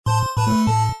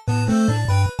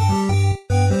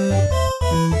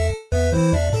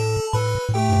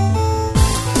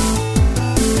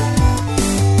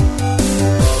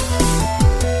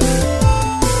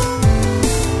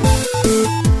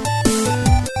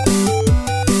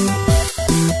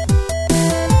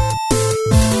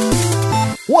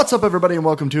What's up, everybody, and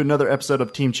welcome to another episode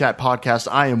of Team Chat Podcast.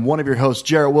 I am one of your hosts,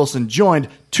 Jarrett Wilson, joined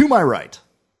to my right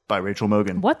by Rachel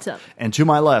Mogan. What's up? And to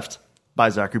my left by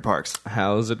Zachary Parks.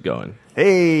 How's it going?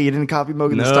 Hey, you didn't copy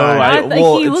Mogan this No, time.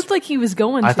 He looked like he was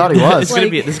going to. I thought he was. This is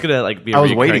gonna be a I was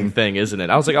recurring waiting. thing, isn't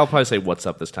it? I was like, I'll probably say "What's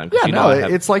up" this time. Yeah, you no, know, I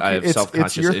have, it's like I have it's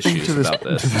self-conscious your thing issues to this. about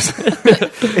this.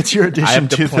 It's your addition I have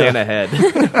to to plan the.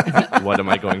 ahead. What am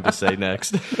I going to say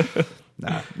next?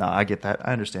 No, I get that.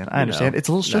 I understand. It's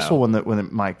a little stressful when the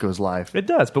mic goes live. It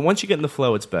does, but once you get in the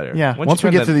flow, it's better. Yeah, once we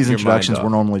get through these introductions, we're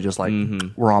normally just like,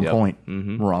 we're on point.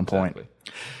 We're on point.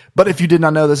 Exactly. But if you did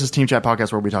not know, this is Team Chat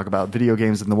Podcast, where we talk about video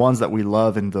games and the ones that we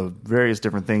love and the various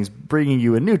different things, bringing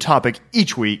you a new topic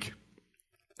each week.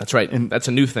 That's right. And that's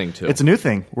a new thing, too. It's a new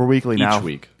thing. We're weekly now.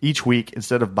 Each week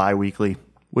instead of bi-weekly,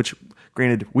 which,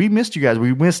 granted, we missed you guys.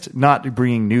 We missed not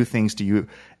bringing new things to you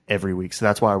every week. So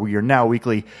that's why we are now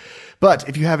weekly. But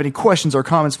if you have any questions or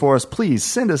comments for us, please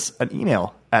send us an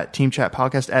email at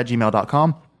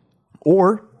teamchatpodcast@gmail.com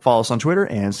or follow us on Twitter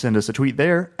and send us a tweet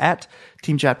there at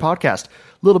Team Chat Podcast. A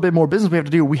little bit more business we have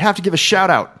to do. We have to give a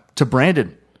shout out to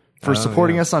Brandon for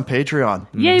supporting us on Patreon.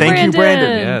 Yay, Thank you, Brandon.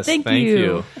 Yes, Thank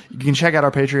you. You can check out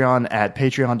our Patreon at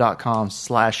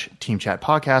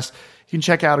patreon.com/teamchatpodcast. You can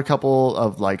check out a couple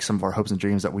of some of our hopes and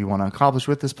dreams that we want to accomplish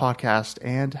with this podcast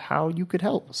and how you could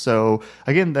help. So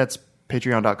again, that's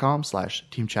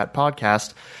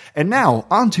patreon.com/teamchatpodcast. And now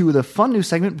on to the fun new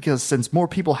segment, because since more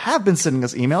people have been sending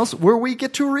us emails, where we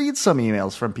get to read some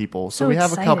emails from people. So we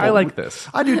have exciting. a couple. I like this.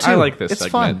 I do too. I like this It's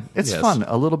segment. fun. It's Yes. fun.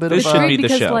 A little bit This of should be the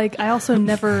because show. I also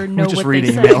never know just what read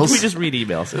they emails. We say. just read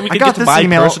emails. We I can got get to this my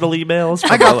email- personal emails.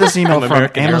 I got this email from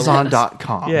American Airlines.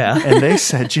 Amazon.com. Yeah. And they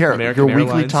said, Jarrett, American your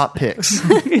weekly Airlines. top picks.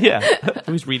 Yeah.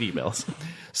 Always read emails.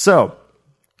 So,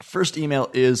 first email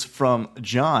is from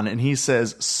John, and he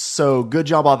says, "So good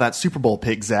job on that Super Bowl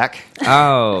pick, Zach."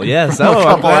 Oh, yes. A I'm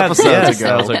couple glad. episodes Yes.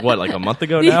 ago. I was like, what, like a month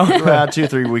ago now? Around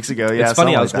 2-3 weeks ago. Yeah, It's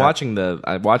funny. something I was like that.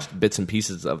 I watched bits and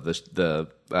pieces of the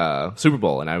Super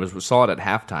Bowl, and I saw it at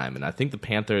halftime, and I think the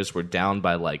Panthers were down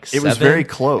by like 7. It was very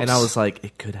close. and I was like,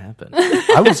 it could happen.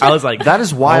 I was like, that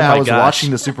is why oh I my was gosh.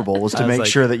 watching the Super Bowl, was to I was make like-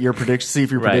 sure that your see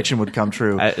if your Right. prediction would come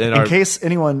true. In case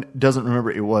anyone doesn't remember,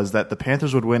 it was that the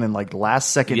Panthers would win in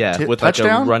last second with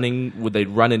touchdown. would they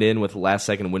run it in with last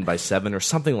second and win by 7 or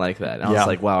something like that? And I was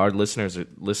like, wow, our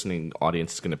listening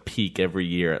audience is going to peak every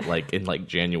year in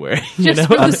January, Just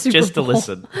for the Super just to Bowl.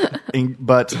 listen.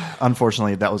 But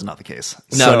unfortunately, that was not the case.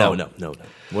 No,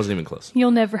 wasn't even close.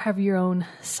 You'll never have your own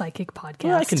psychic podcast.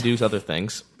 Well, I can do other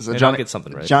things. So Maybe I'll get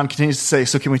something right. John continues to say,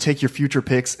 "So can we take your future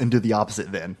picks and do the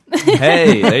opposite then?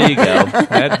 Hey, there you go.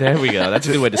 There we go. That's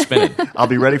a good way to spin it. I'll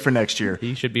be ready for next year."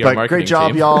 He should be our marketing great job,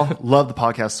 team. y'all. Love the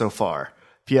podcast so far.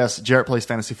 P.S. Jarrett plays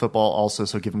fantasy football also,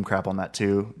 so give him crap on that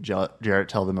too. Jarrett,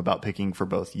 tell them about picking for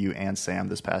both you and Sam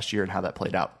this past year and how that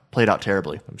played out. Played out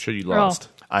terribly. I'm sure you lost.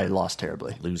 I lost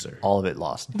terribly. Loser. All of it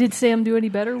lost. Did Sam do any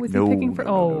better with you picking for?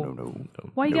 No.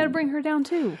 Why you got to bring her down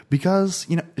too? Because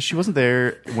she wasn't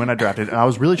there when I drafted, and I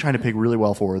was really trying to pick really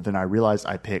well for her. Then I realized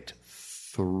I picked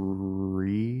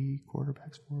 3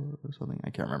 quarterbacks for her or something. I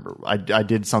can't remember. I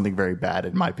did something very bad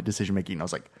in my decision making. I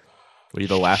was like, Were you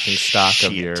the laughing stock of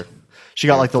shit. your? She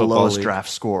got the football lowest league? draft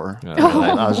score. Oh.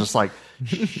 I was just like,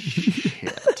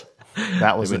 shit.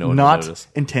 That was Maybe no one not noticed.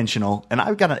 intentional. And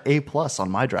I got an A+ on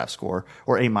my draft score,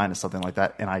 or A-, something like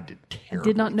that, and I did terrible.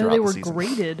 Did not know throughout they the were season.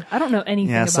 graded. I don't know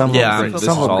anything Yeah, about some of Yeah, them fantasy this is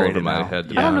some of them football. all graded over my now. head. To I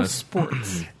be don't know honest.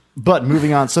 sports. But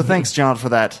moving on. So thanks, John, for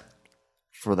that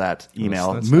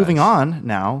email. That's Moving nice. on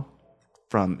now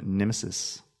from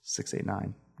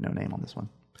Nemesis689. No name on this one.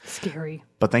 Scary.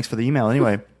 But thanks for the email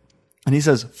anyway. And he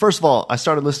says, "First of all, I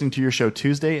started listening to your show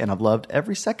Tuesday, and I've loved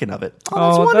every second of it." Oh,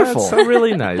 that's wonderful. That's a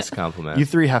really nice compliment. You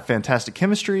three have fantastic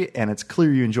chemistry, and it's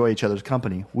clear you enjoy each other's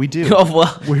company. We do. Oh,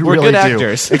 well, we we're really good do.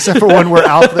 actors. Except for when we're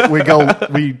out,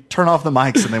 we turn off the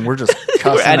mics, and then we're just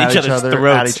cussing We're at each other's other,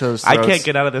 throats. at each other's I throats. can't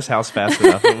get out of this house fast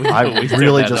enough. I We've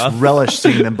really turned that just off. relish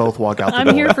seeing them both walk out the I'm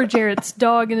door. here for Jarrett's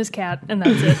dog and his cat, and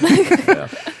that's it.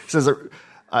 He says,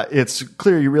 it's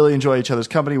clear you really enjoy each other's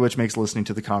company, which makes listening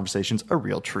to the conversations a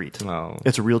real treat. Oh.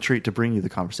 It's a real treat to bring you the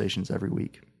conversations every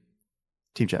week.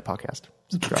 Team Chat Podcast.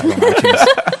 Subscribe on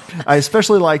iTunes. I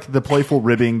especially like the playful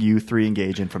ribbing you three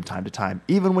engage in from time to time,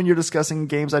 even when you're discussing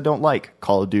games I don't like.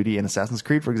 Call of Duty and Assassin's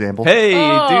Creed, for example. Hey, dude,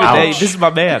 Ouch. this is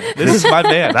my man. This is my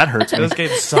man. That hurts me. Those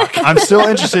games suck. I'm still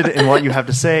interested in what you have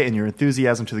to say, and your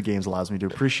enthusiasm to the games allows me to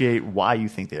appreciate why you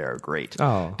think they are great.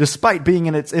 Oh. Despite being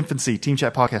in its infancy, Team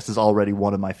Chat Podcast is already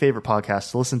one of my favorite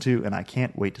podcasts to listen to, and I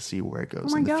can't wait to see where it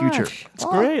goes in the future. It's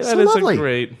great. So That is lovely. a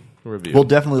great review. We'll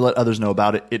definitely let others know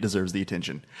about it. It deserves the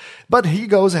attention. But he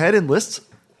goes ahead and lists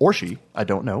or she. I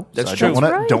don't know. That's so I true. don't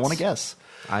wanna- Right. Don't want to guess.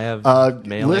 I have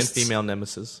male lists- and female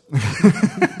nemesis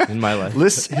in my life.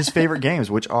 Lists his favorite games,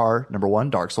 which are number 1,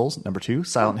 Dark Souls, number 2,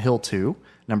 Silent Hill 2,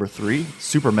 number 3,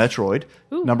 Super Metroid,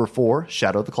 number 4,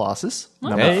 Shadow of the Colossus,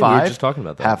 number Hey, we were 5, just talking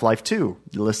about that. Half-Life 2.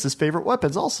 He lists his favorite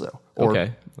weapons also, or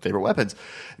Okay. favorite weapons.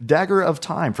 Dagger of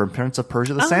Time from Prince of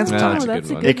Persia: The Sands of Oh, Time. that's a that's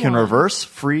good a one. good It can one. reverse,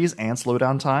 freeze, and slow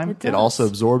down time. It It also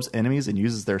does. absorbs enemies and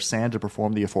uses their sand to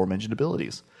perform the aforementioned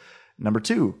abilities. Number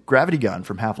 2, Gravity Gun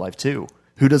from Half-Life 2.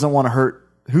 Who doesn't want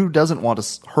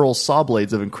to hurl saw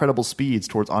blades of incredible speeds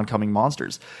towards oncoming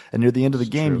monsters? And near the end of the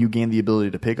game, you gain the ability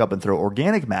to pick up and throw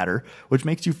organic matter, which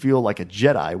makes you feel like a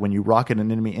Jedi when you rocket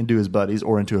an enemy into his buddies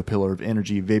or into a pillar of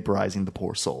energy, vaporizing the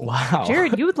poor soul. Wow.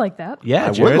 Jared, you would like that. Yeah, I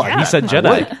would Jared, like he that. said I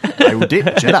Jedi. would. I did.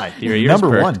 Jedi. Your ears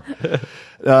Number perked. 1.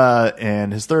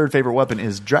 And his third favorite weapon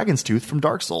is Dragon's Tooth from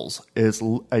Dark Souls. It's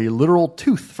a literal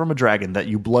tooth from a dragon that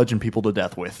you bludgeon people to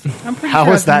death with. I'm pretty How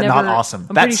sure is I've that never- not awesome?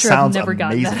 I'm That pretty sure I've sounds never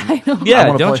gotten amazing. that. I know. I Yeah,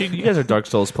 wanna don't play- you? You guys are Dark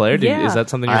Souls player. Yeah. Is that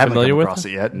something I you're haven't familiar come with? across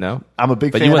it yet. No, I'm a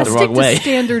big But fan you went of the Stick wrong way. to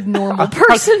standard normal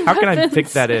person. How can I weapons. pick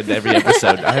that in every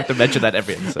episode? I have to mention that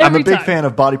every episode. I'm a every big time. fan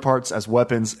of body parts as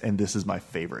weapons, and this is my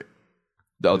favorite.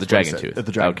 Oh, the dragon said. tooth.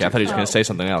 The dragon okay, I thought he was tooth. going to say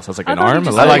something else. I was like, I an thought he arm?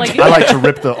 just A said, I leg? like like- I like to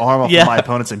rip the arm off Yeah. of my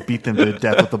opponents and beat them to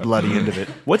death with the bloody end of it.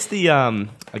 What's the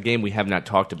a game we have not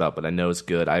talked about, but I know is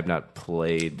good. I have not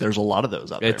played. There's a lot of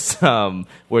those out there. It's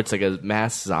where it's like a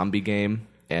mass zombie game,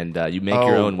 and you make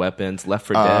your Oh. own weapons. Left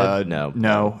 4 Dead?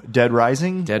 No. Dead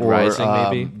Rising? Dead or, Rising,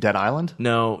 maybe? Dead Island?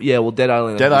 No. Yeah, well, Dead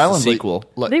Island. Dead is the Island sequel.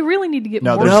 They really need to get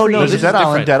No, more there's, creative. there's this Dead is Island,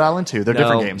 different. Dead Island 2. They're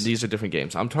different games. These are different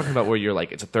games. I'm talking about where you're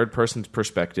like it's a third person's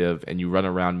perspective, and you run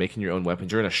around making your own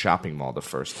weapons. You're in a shopping mall the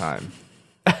first time.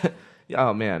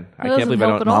 Oh man, I can't doesn't believe I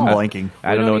help don't. at all. I'm blanking.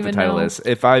 I We don't know don't what the even title know. is.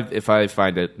 If I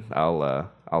find it, I'll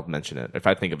mention it. If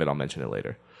I think of it, I'll mention it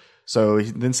later. So he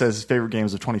then says his favorite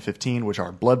games of 2015, which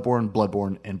are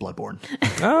Bloodborne, and Bloodborne.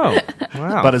 Oh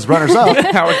wow! But as runners up,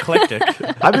 how eclectic.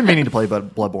 I've been meaning to play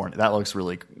Bloodborne. That looks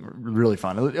really, really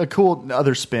fun. A cool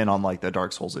other spin on like the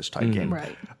Dark Souls-ish type game.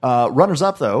 Right. Runners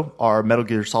up though are Metal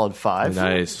Gear Solid 5, Nice, my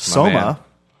man. Soma,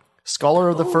 Scholar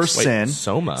of the First Wait, Sin.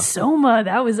 Soma. Soma,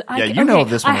 that was. Yeah, you know of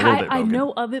this one a little bit, I Logan.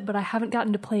 know of it, but I haven't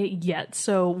gotten to play it yet.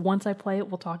 So once I play it,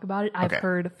 we'll talk about it. I've Okay.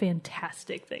 heard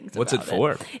fantastic things. What's it about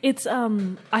for? It's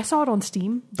I saw it on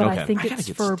Steam, but Okay. I think I gotta it's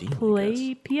get for Steam,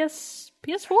 I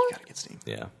PS4. Get Steam.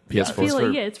 Yeah, I PS4.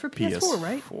 feel yeah, it's for PS4,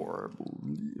 right?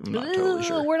 I'm not totally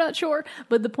sure. We're not sure,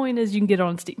 but the point is, you can get it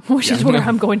on Steam, which is where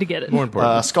I'm going to get it. More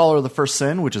important. Scholar of the First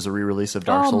Sin, which is a re-release of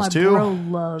Dark Oh, Souls my 2. bro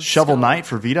loves Shovel Scholar. Knight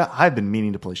for Vita. I've been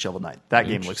meaning to play Shovel Knight. That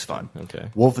game looks fun. Okay.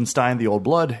 Wolfenstein: The Old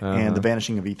Blood and The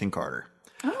Vanishing of Ethan Carter.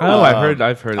 oh, I've heard.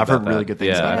 I've about heard really that. good things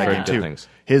Yeah, about I've that heard game good too. things.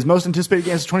 His most anticipated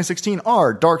games of 2016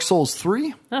 are Dark Souls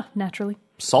 3, Oh, naturally.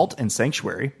 Salt and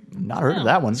Sanctuary. Not heard of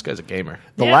that one. This guy's a gamer.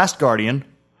 The Yeah. Last Guardian,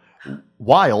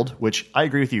 Wild, which I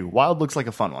agree with you. Wild looks like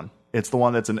a fun one. It's the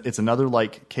one it's another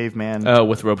like caveman. Oh,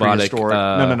 with robotic,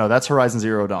 prehistoric- no, that's Horizon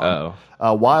Zero Dawn.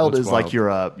 Wild What's is like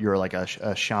Wild? you're like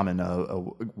a shaman, a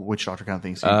witch doctor kind of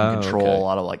thing. So you can control okay. a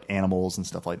lot of like animals and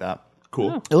stuff like that.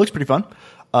 Cool. It looks pretty fun.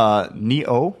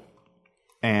 Neo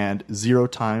and Zero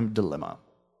Time Dilemma.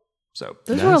 So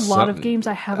Those are a That's lot of something. games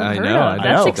I haven't I heard know, of. I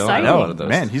That's know. exciting. I know one of those.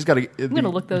 man, he's got a gonna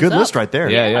look those good up. list right there.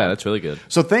 Yeah, that's really good.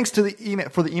 So thanks to the email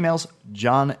for the emails,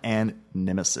 John and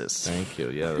Nemesis. Thank you.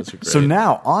 Yeah, those are great. So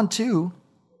now on to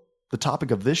the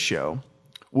topic of this show,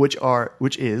 which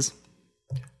is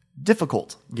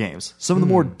difficult games. Some of the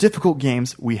more difficult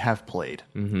games we have played.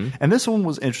 Mm-hmm. And this one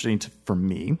was interesting for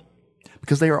me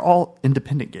because they are all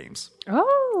independent games.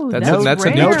 Oh, that's that's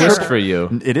a new rare. twist for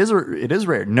you. It is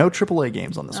rare. No AAA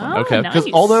games on this one. Oh, Okay. Because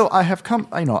nice. although I've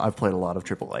played a lot of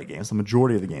AAA games. The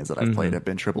majority of the games that I've played have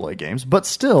been AAA games, but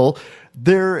still,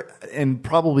 and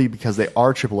probably because they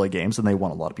are AAA games and they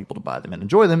want a lot of people to buy them and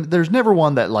enjoy them. There's never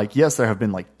one that like, yes, there have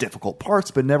been like difficult parts,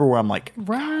 but never where I'm like,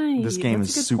 Right. This game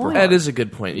That's is a good super point. hard. That is a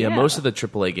good point. Yeah, Yeah. most of the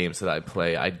AAA games that I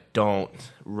play, I don't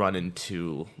run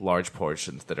into large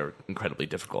portions that are incredibly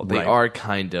difficult. They Right. are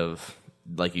kind of,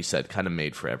 like you said, kind of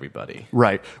made for everybody.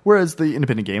 right. Whereas the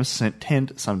independent games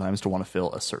tend sometimes to want to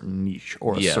fill a certain niche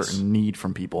or a Yes. certain need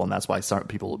from people, and that's why some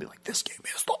people will be like, this game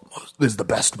is the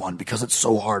best one because it's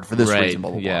so hard for this Right. reason.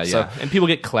 Blah blah Yeah, blah. yeah. So, And people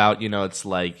get clout. You know, it's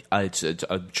like it's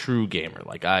a true gamer.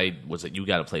 Like you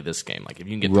got to play this game. Like if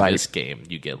you can get to Right. this game,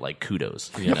 you get like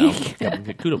kudos. You know, you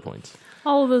get kudo points.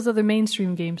 All of those other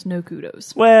mainstream games, no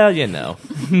kudos. Well, you know,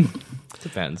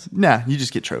 depends. nah, you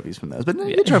just get trophies from those, but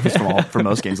you get trophies for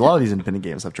most games. A lot of these independent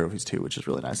games have trophies too, which is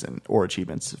really nice, or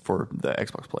achievements for the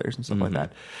Xbox players and stuff like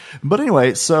that. But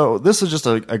anyway, so this is just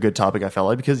a good topic I felt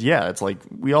like because it's like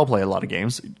we all play a lot of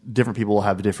games. Different people will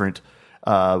have different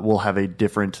will have a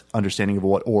different understanding of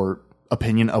what or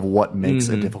opinion of what makes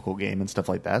a difficult game and stuff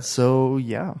like that. So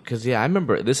yeah, because I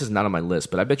remember this is not on my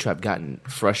list, but I bet you I've gotten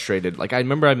frustrated. Like I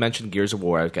remember I mentioned Gears of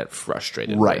War. I got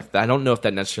frustrated. Right. With. I don't know if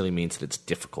that necessarily means that it's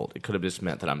difficult. It could have just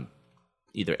meant that I'm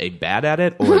either bad at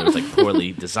it or it was like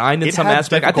poorly designed in some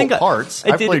aspect. I think parts.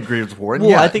 I played Gears of War. And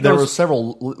I think there were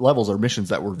several levels or missions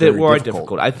that were very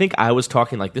difficult. I think I was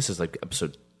talking like this is like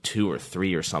episode 2 or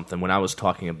 3 or something when I was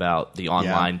talking about the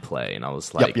online play, and I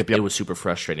was like, it was super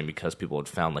frustrating because people had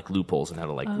found like loopholes and how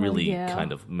to like really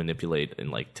kind of manipulate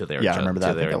and like to their I remember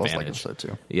that. to their that was advantage. like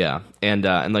episode 2. Yeah, and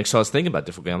like so I was thinking about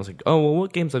different games. I was like, oh well,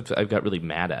 what games I've got really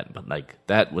mad at, but like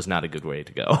that was not a good way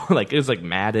to go. Like it was like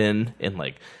Madden and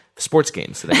like sports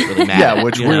games that I get really mad at.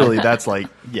 Which really that's like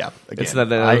again, it's not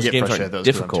that I those get games frustrated aren't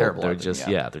with those 'cause I'm difficult. terrible They're at them, just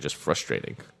they're just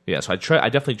frustrating. Yeah, so I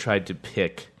definitely tried to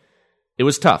pick. It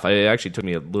was tough. It actually took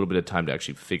me a little bit of time to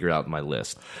actually figure out my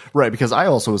list. Right, because I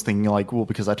also was thinking like, well,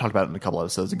 because I talked about it in a couple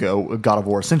episodes ago, God of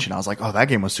War Ascension. I was like, oh, that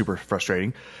game was super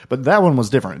frustrating, but that one was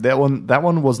different. That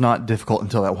one was not difficult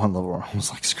until that one level where I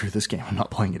was like, screw this game, I'm not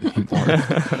playing it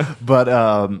anymore.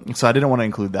 But so I didn't want to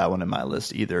include that one in my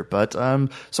list either. But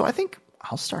so I think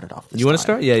I'll start it off. You want to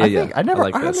start? Yeah. I never.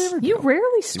 like this. never do. You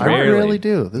rarely start. I rarely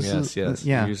do. Yes.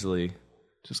 Yeah. Usually.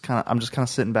 I'm just kind of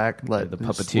sitting back, let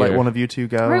puppeteer. one of you two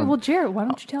go. All right, well, Jared, why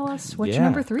don't you tell us what your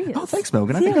number 3 is? Oh, thanks,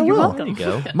 Mogan. I think I you're will. welcome.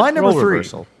 There you go. My number Role 3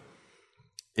 reversal.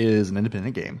 is an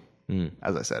independent game,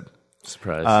 as I said.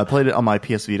 Surprise. I played it on my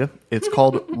PS Vita. It's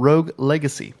called Rogue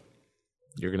Legacy.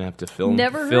 You're gonna have to fill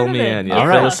Never heard me of it. in. Yeah, All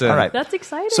right, fill us in. all right. That's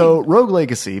exciting. So Rogue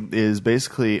Legacy is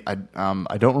basically I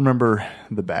don't remember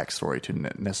the backstory to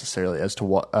necessarily as to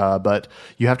what, but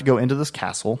you have to go into this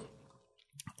castle,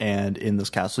 and in this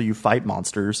castle you fight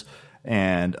monsters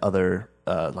and other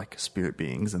like spirit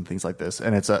beings and things like this.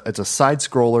 And it's a side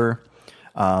scroller,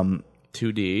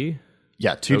 2D.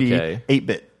 yeah, 2D, Okay.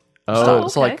 8-bit. Oh,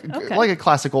 so like okay. like a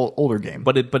classical older game.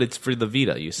 But it's for the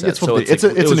Vita. You said It's so. it's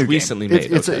it a was new recently game.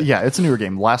 made. It's okay. it's a newer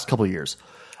game. Last couple of years.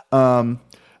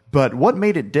 But what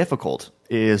made it difficult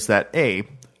is that the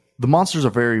monsters are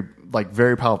very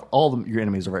powerful. All your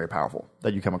enemies are very powerful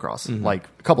that you come across. Like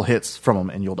a couple hits from them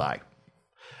and you'll die.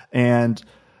 And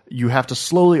you have to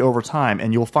slowly over time,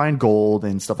 and you'll find gold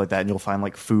and stuff like that, and you'll find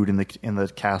like food in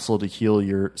the castle to heal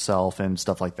yourself and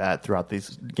stuff like that throughout this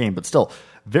game. But still,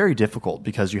 very difficult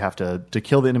because you have to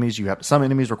kill the enemies. Some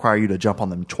enemies require you to jump on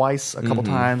them twice, a couple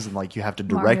times, and like you have to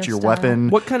direct Mario your style. weapon.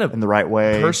 What kind of in the right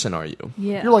way? person are you?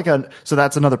 yeah. You're like so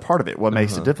that's another part of it. What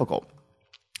makes it difficult?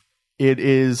 It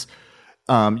is.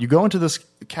 You go into this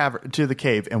to the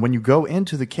cave, and when you go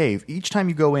into the cave, each time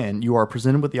you go in, you are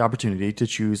presented with the opportunity to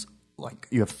choose. Like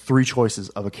you have 3 choices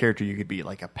of a character you could be,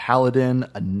 like a paladin,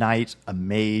 a knight, a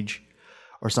mage,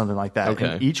 or something like that. Okay.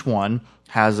 And each one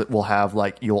will have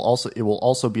like it will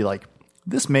also be like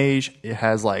this mage. It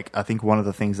has like I think one of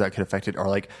the things that could affect it are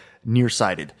like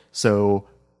nearsighted. So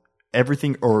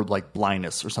everything or like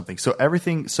blindness or something. So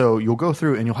everything. So you'll go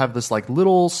through and you'll have this like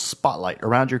little spotlight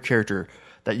around your character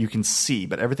that you can see,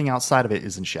 but everything outside of it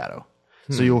is in shadow.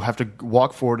 So you'll have to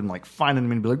walk forward and like find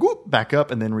them and be like, whoop, back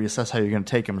up, and then reassess how you're going to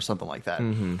take them or something like that.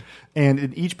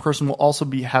 And each person will also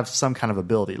have some kind of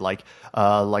ability, like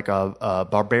a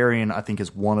barbarian. I think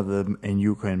is one of them, and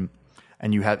you can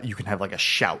have like a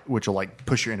shout, which will like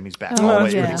push your enemies back. Oh, all the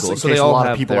way. yeah. In Cool. case So they a all lot of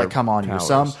have people their like come on you.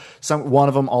 powers. Some one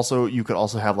of them also you could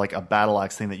also have like a battle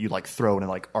axe thing that you like throw and it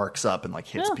like arcs up and like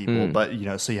hits people. But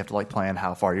so you have to like plan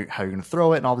how you're going to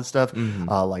throw it and all this stuff.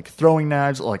 Like throwing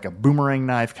knives, like a boomerang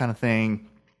knife kind of thing.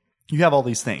 You have all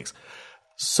these things.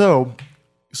 So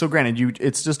granted,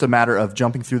 it's just a matter of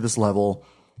jumping through this level.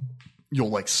 You'll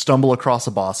like stumble across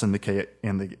a boss in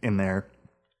there.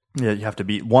 Yeah, you have to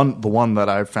beat one. The one that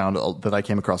I found that I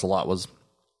came across a lot was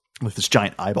with this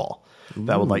giant eyeball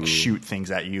that would like shoot things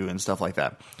at you and stuff like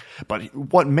that. But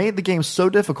what made the game so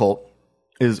difficult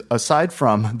is aside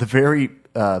from the very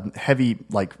heavy,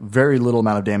 like very little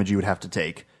amount of damage you would have to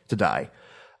take to die.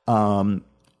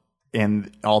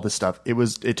 And all this stuff.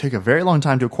 It took a very long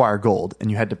time to acquire gold, and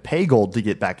you had to pay gold to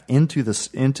get back into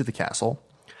the castle,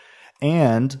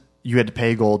 and you had to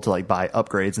pay gold to like buy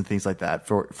upgrades and things like that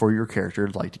for your character,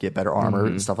 like to get better armor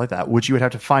and stuff like that, which you would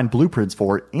have to find blueprints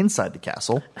for inside the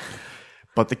castle.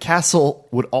 But the castle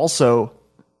would also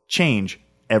change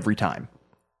every time.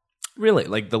 Really?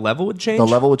 Like the level would change? The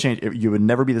level would change. You would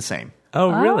never be the same. Oh,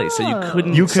 really? So you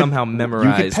couldn't somehow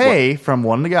memorize. You could pay from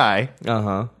one guy.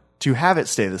 Uh-huh. To have it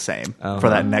stay the same for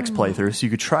that next playthrough. So you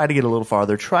could try to get a little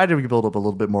farther, try to build up a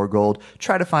little bit more gold,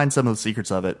 try to find some of the secrets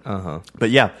of it. But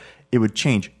yeah, it would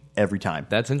change every time.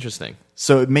 That's interesting.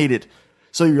 So it made it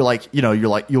So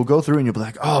you'll go through and you'll be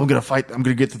like, oh, I'm going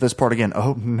to get to this part again.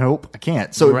 Oh, nope, I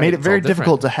can't. So it made it very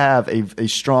difficult to have a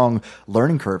strong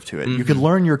learning curve to it. You could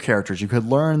learn your characters. You could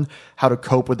learn how to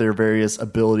cope with their various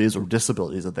abilities or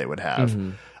disabilities that they would have.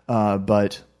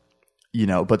 But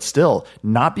still,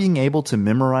 not being able to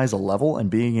memorize a level and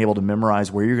being able to memorize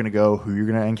where you're going to go, who you're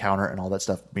going to encounter, and all that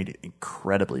stuff made it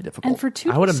incredibly difficult. And for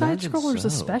 2D side-scrollers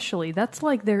especially, that's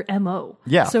like their MO.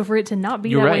 Yeah. So for it to not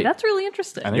be way, that's really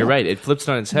interesting. You're right. It flips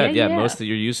on its head. Yeah, most that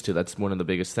you're used to. That's one of the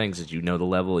biggest things is the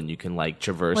level and you can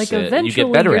traverse it. And you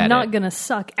get better at it. You're not going to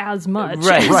suck as much.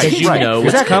 Right. Because you know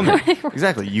what's coming.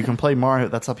 Exactly. You can play Mario.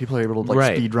 That's how people are able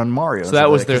to speed run Mario. So that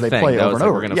was their thing. Play over and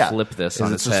over. We're going to flip this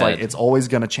on its head. It's always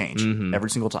going to change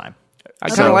every single time. I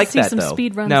kind of like that, though. See some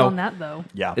speed runs on that, though.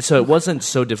 Yeah. So it wasn't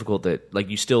so difficult that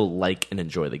you still like and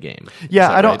enjoy the game.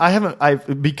 Yeah,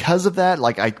 because of that,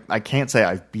 I can't say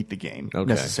I've beat the game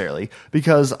necessarily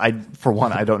because for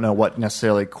one, I don't know what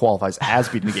necessarily qualifies as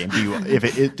beating the game.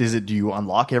 Do you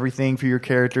unlock everything for your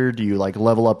character? Do you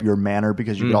level up your manner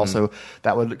because you could also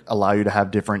that would allow you to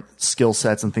have different skill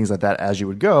sets and things like that as you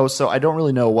would go. So I don't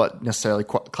really know what necessarily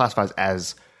classifies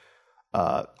as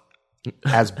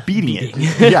beating it.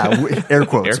 Yeah, air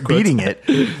quotes. Beating it,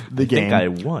 the game. I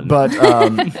think I won.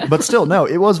 But still, no,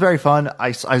 it was very fun.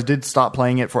 I did stop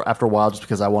playing it after a while just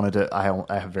because I wanted to.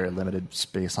 I have very limited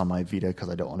space on my Vita because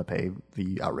I don't want to pay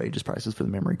the outrageous prices for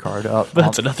the memory card.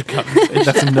 That's another conversation.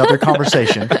 That's another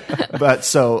conversation. But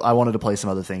so I wanted to play some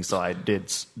other things, so I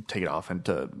did take it off and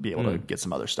to be able to get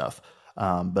some other stuff.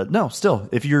 But no, still,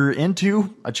 if you're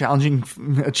into a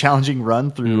challenging run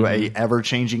through a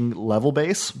ever-changing level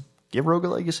base, give Rogue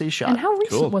Legacy a shot. And how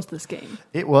recent was this game?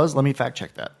 It was. Let me fact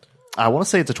check that. I want to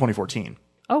say it's a 2014.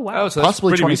 Oh, wow. So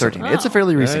possibly 2013. It's a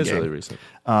fairly recent game. Really recent.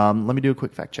 Let me do a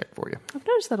quick fact check for you. I've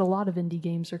noticed that a lot of indie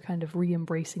games are kind of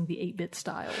re-embracing the 8-bit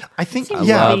style. I think, I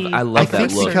love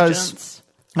that look.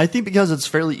 I think because it's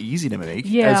fairly easy to make.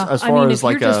 Yeah, as far as if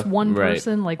you're just one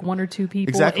person, one or two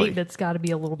people, 8-bit's got to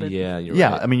be a little bit. Yeah, you're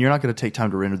right. I mean, you're not going to take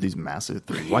time to render these massive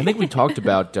 3D. Well, I think we talked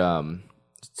about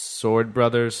Sword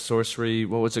Brothers Sorcery.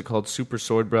 What was it called? Super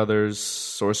Sword Brothers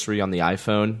Sorcery on the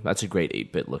iPhone. That's a great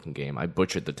 8-bit looking game. I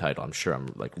butchered the title. I'm sure I'm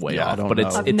way off. But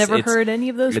I've never heard any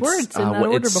of those words in that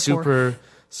order before. It's Super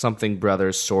something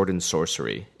Brothers Sword and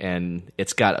Sorcery, and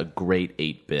it's got a great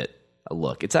 8-bit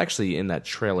look. It's actually in that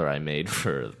trailer I made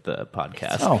for the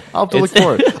podcast. Oh, I'll have to look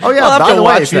for it. Oh yeah, by the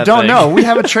way, if you don't know, we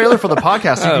have a trailer for the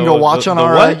podcast. You can go watch on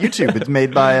our YouTube. It's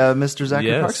made by Mr.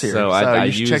 Zachary Parks here. So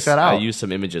you should check that out. I used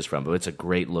some images from it, but it's a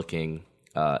great looking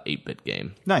 8-bit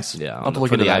game. Nice. Yeah, I'll have to look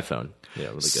for into the that. iPhone. Yeah,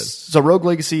 really good. So Rogue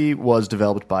Legacy was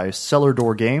developed by Cellar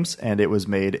Door Games, and it was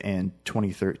made in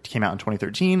 2013. Came out in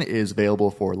 2013. It is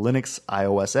available for Linux,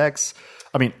 OS X,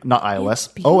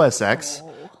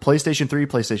 PlayStation 3,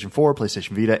 PlayStation 4,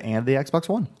 PlayStation Vita, and the Xbox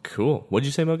One. Cool. What'd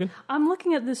you say, Morgan? I'm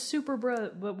looking at this Super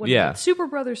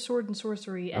Brothers Sword and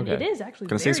Sorcery, and it is actually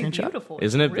very beautiful.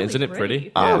 Isn't it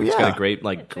pretty? Oh, It's got a great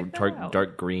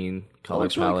dark green color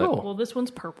palette. Really cool. Well, this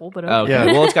one's purple, but okay. Yeah.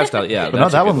 Well, it's got style. Yeah, but no,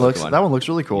 that one looks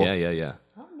really cool. Yeah.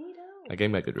 Oh, neato. That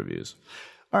game got good reviews.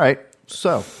 All right,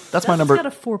 so that's my number. It's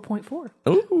got a 4.4.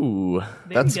 Ooh,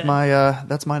 that's my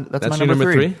your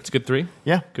number 3. It's a good 3.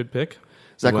 Yeah, good pick.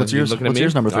 Zach, what's yours? What's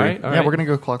yours number 3? All right. Yeah, we're gonna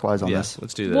go clockwise on this.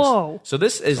 Let's do this. Whoa! So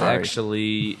this is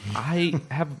actually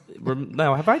have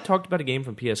I talked about a game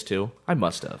from PS2? I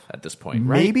must have at this point.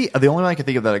 Right? Maybe the only one I could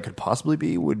think of that it could possibly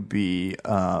be would be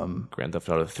Grand Theft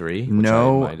Auto 3.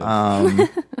 No,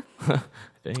 I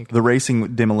think the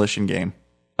racing demolition game.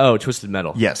 Oh, Twisted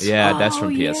Metal. Yes. Yeah, that's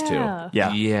from PS2.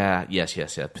 Yeah.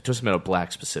 Yes. Twisted Metal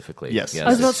Black specifically. Yes. I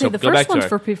was about to say the first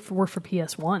ones were for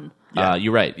PS1.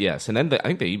 You're right. Yes, and then I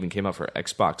think they even came out for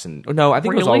Xbox and no, I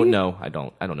think it was all no. I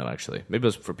don't know actually. Maybe it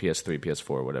was for PS3,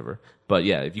 PS4, or whatever. But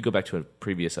yeah, if you go back to a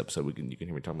previous episode, you can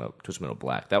hear me talking about Twisted Metal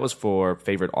Black. That was for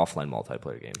favorite offline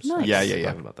multiplayer games. Nice. Yeah.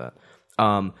 Talking about that.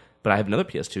 But I have another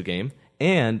PS2 game.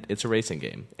 And it's a racing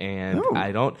game, and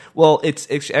I don't. Well, it's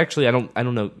actually I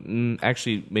don't know.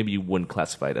 Actually, maybe you wouldn't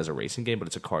classify it as a racing game, but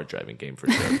it's a car driving game for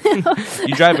sure.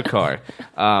 You drive a car.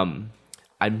 I'm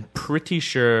pretty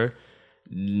sure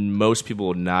most people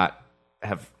would not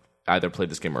have either played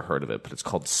this game or heard of it, but it's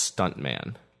called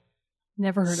Stuntman.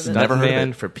 Never heard of it.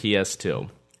 Stuntman for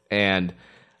PS2, and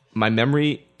my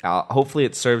memory. Hopefully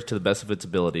it serves to the best of its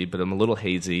ability, but I'm a little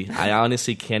hazy. I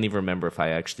honestly can't even remember if I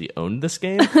actually owned this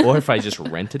game or if I just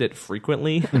rented it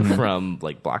frequently from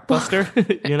Blockbuster,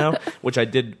 which I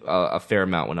did a fair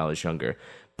amount when I was younger.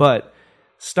 But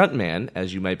Stuntman,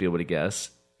 as you might be able to guess,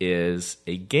 is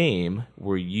a game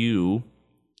where you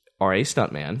are a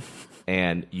stuntman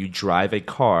and you drive a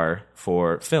car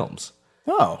for films.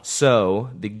 Oh.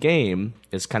 So the game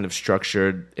is kind of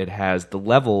structured. It has the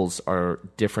levels are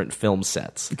different film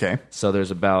sets. Okay. So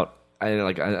there's about,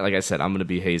 like I said, I'm going to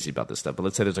be hazy about this stuff, but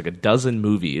let's say there's like a dozen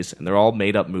movies, and they're all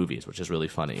made up movies, which is really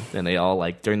funny. And they all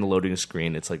like during the loading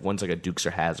screen, it's like one's like a Dukes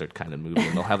or Hazzard kind of movie,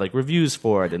 and they'll have like reviews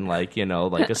for it and like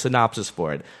like a synopsis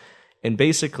for it. And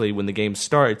basically, when the game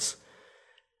starts,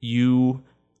 you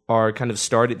are kind of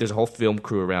started. There's a whole film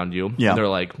crew around you. Yeah. And they're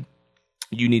like,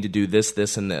 you need to do this,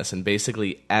 this, and this. And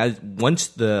basically, once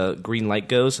the green light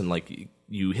goes and like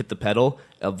you hit the pedal,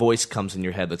 a voice comes in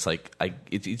your head that's like,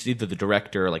 it's either the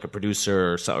director, or like a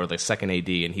producer, or the second AD,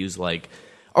 and he was like,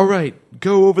 all right,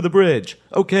 go over the bridge.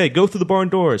 Okay, go through the barn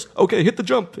doors. Okay, hit the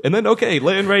jump. And then, okay,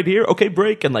 land right here. Okay,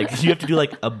 break. And like you have to do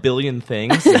like a billion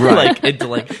things. Right.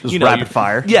 Just rapid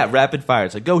fire. Yeah, rapid fire.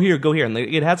 It's like, go here, go here. And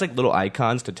it has like little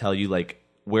icons to tell you like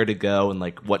where to go and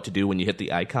like what to do when you hit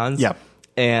the icons. Yeah.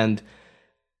 And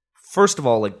first of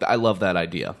all, like I love that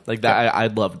idea. Like that, I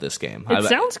loved this game. It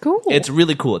sounds cool. It's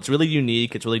really cool. It's really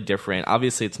unique. It's really different.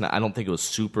 Obviously, it's not. I don't think it was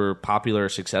super popular or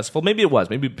successful. Maybe it was.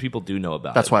 Maybe people do know about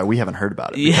it. That's why we haven't heard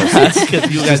about it. Yeah,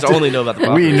 because you guys only know about the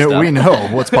popular stuff. We know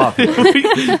what's popular.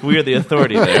 We are the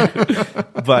authority there.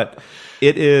 But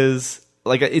it is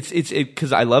like it's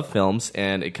because I love films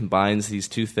and it combines these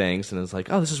two things, and it's like,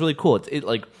 oh, this is really cool. It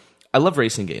like I love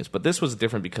racing games, but this was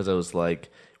different because I was like,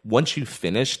 once you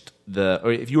finished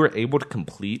or if you were able to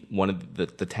complete one of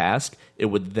the task, it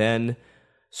would then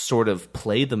sort of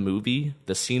play the movie,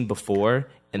 the scene before,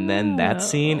 and then that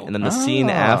scene, and then the scene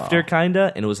after,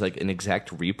 kinda, and it was like an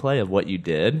exact replay of what you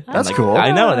did. That's like, cool.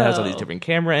 I know, and it has all these different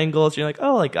camera angles. You're like,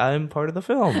 oh, like I'm part of the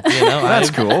film.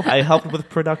 That's cool. I helped with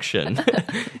production,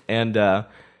 and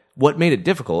what made it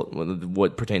difficult,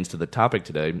 what pertains to the topic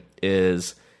today,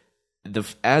 is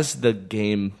as the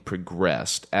game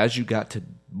progressed, as you got to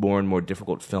more and more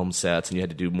difficult film sets and you had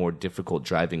to do more difficult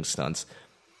driving stunts,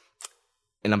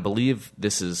 and I believe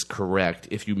this is correct,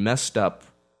 if you messed up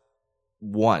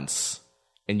once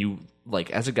and you,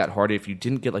 like, as it got harder, if you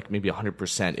didn't get like maybe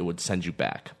 100%, it would send you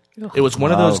back. Ugh. It was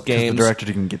one of those games. The director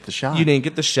didn't get the shot. You didn't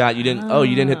get the shot. You didn't. Oh,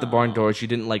 you didn't hit the barn doors. You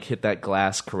didn't like hit that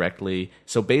glass correctly.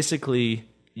 So basically,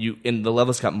 and the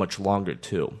levels got much longer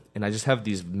too. And I just have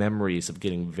these memories of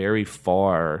getting very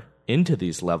far into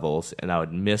these levels, and I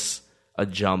would miss a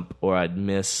jump or I'd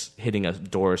miss hitting a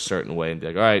door a certain way and be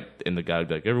like, all right, and the guy would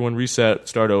be like, everyone reset,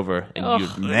 start over. And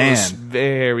it was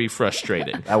very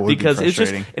frustrating. That would be frustrating. It's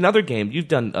just, in other games, you've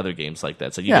done other games like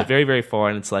that. So you get very, very far,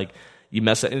 and it's like, you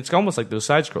mess up, and it's almost like those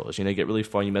side scrollers. You get really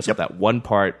far, and you mess up that one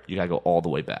part, you gotta go all the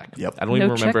way back. Yep. I don't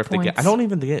even remember if the game. I don't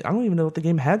even know if the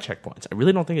game had checkpoints. I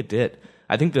really don't think it did.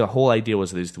 I think the whole idea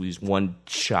was these one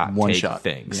shot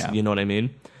things. Yeah. You know what I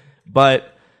mean?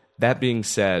 But that being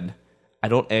said, I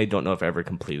don't know if I ever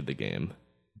completed the game,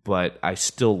 but I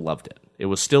still loved it. It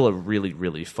was still a really,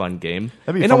 really fun game.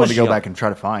 That'd be fun to go back and try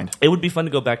to find. It would be fun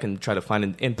to go back and try to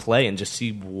find and play and just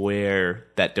see where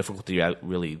that difficulty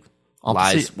really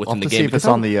lies within the game. See if it's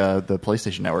on the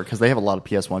PlayStation Network, because they have a lot of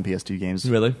PS1, PS2 games,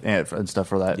 really, and stuff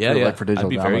for that. Yeah, like for digital. I'd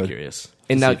be very curious.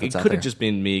 And now it could have just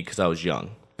been me because I was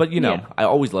young, but I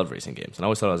always loved racing games, and I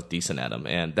always thought I was decent at them,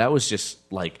 and that was just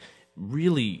like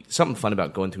really something fun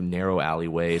about going through narrow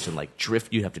alleyways and like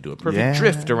drift. You have to do a perfect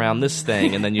drift around this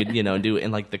thing, and then you do,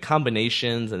 and like the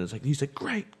combinations, and it's like he's like,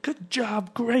 great, good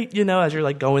job, great, as you're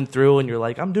like going through, and you're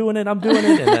like, I'm doing it, and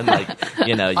then like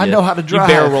I know how to drive.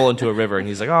 You barrel roll into a river, and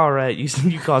he's like, all right,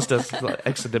 you cost us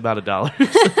X amount of dollars.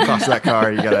 Cost that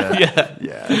car, you gotta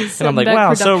And I'm like,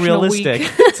 wow, so realistic.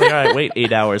 It's like, all right, wait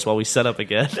 8 hours while we set up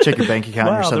again. Check your bank account,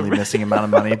 and you're suddenly missing amount of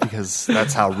money, because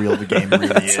that's how real the game really is.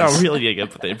 That's how real you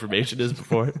get the information is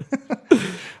before it.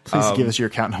 Please give us your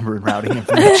account number and routing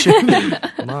information.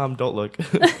 Mom, don't look.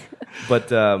 But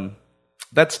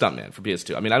that's Stuntman for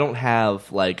PS2. I mean, I don't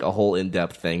have like a whole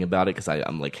in-depth thing about it because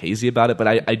I'm like hazy about it, but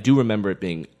I do remember it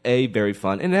being very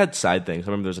fun, and it had side things.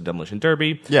 I remember there was a demolition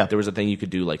derby. Yeah, there was a thing you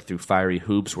could do like through fiery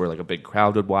hoops where like a big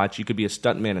crowd would watch. You could be a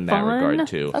stuntman in that regard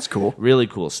too. That's cool. Really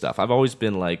cool stuff. I've always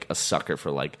been like a sucker for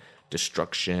like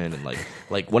destruction, and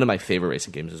like one of my favorite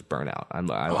racing games is Burnout.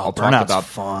 I'll talk about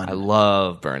fun. I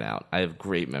love Burnout. I have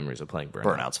great memories of playing Burnout.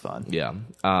 Burnout's fun. Yeah.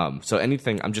 So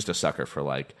anything, I'm just a sucker for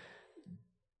like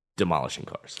demolishing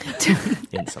cars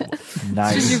in some way.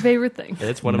 Nice. It's your favorite thing.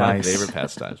 It's one of my favorite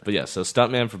pastimes. But yeah, so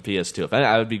Stuntman for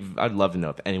PS2. I'd love to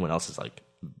know if anyone else has heard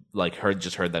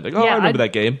that. Like, I remember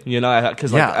that game.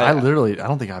 Because I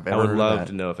don't think I've ever. I would heard love that.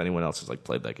 to know if anyone else has like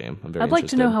played that game. I'm very I'd like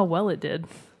interested. to know how well it did.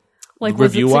 Like,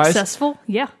 was it successful?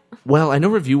 Yeah. Well, I know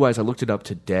review-wise, I looked it up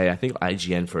today. I think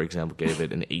IGN, for example, gave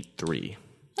it an 8.3.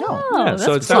 Oh, yeah,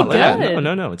 so it's not like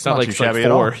no. It's not like 4. You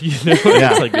know,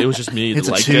 it's like it was just me. It's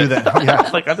that a 2. Then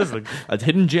like this is a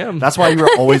hidden gem. That's why you were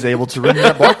always able to renew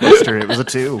that blockbuster. It was a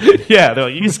 2. Yeah, no,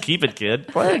 you just keep it, kid.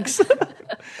 Thanks.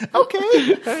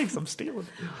 Okay, thanks. I'm stealing.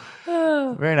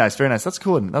 Very nice, very nice. That's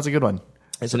cool. That's a good one.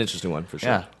 It's an interesting one for sure.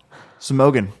 Yeah. So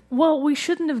Mogan. Well, we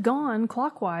shouldn't have gone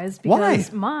clockwise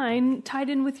because mine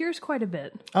tied in with yours quite a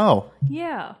bit. Oh.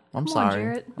 Yeah. I'm Come sorry. on,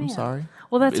 Jarrett. I'm sorry.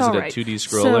 Well, that's all right. Is it a 2D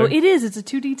scroller? So it is. It's a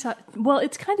 2D. Well,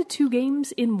 it's kind of 2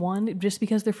 games in one just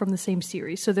because they're from the same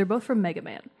series. So they're both from Mega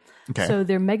Man. Okay. So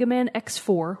they're Mega Man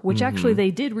X4, which actually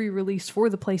they did re-release for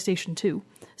the PlayStation 2.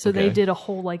 So they did a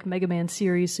whole like Mega Man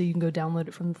series, so you can go download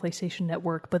it from the PlayStation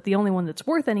Network. But the only one that's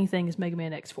worth anything is Mega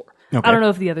Man X4. Okay. I don't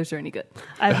know if the others are any good.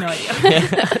 I have no idea.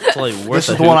 This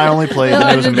is the one I only played,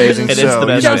 and it was amazing. It is the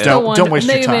best. Don't waste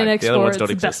your time. Mega Man X4 is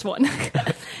the best one.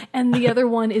 And the other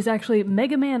one is actually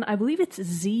Mega Man, I believe it's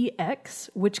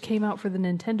ZX, which came out for the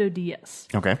Nintendo DS.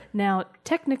 Okay. Now,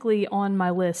 technically on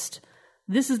my list,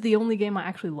 this is the only game I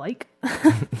actually like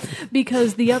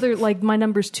because the other, like my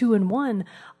numbers 2 and 1,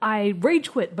 I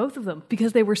rage quit both of them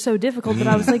because they were so difficult that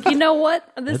I was like, you know what?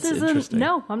 This isn't,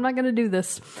 no, I'm not going to do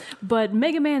this. But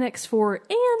Mega Man X4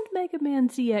 and Mega Man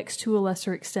ZX to a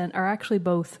lesser extent are actually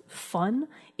both fun.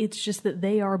 It's just that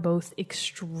they are both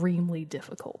extremely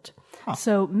difficult. Huh.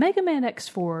 So Mega Man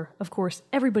X4, of course,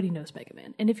 everybody knows Mega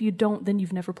Man. And if you don't, then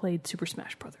you've never played Super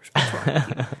Smash Brothers. What's wrong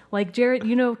with you? Like, Jarrett,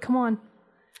 you know, come on.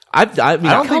 I mean,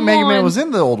 I don't think Mega Man was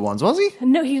in the old ones, was he?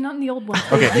 No, he's not in the old ones.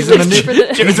 Okay, he's in the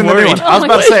new, he's in the new one. I was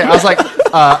about to say, I was like,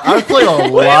 I've played a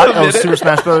lot of Super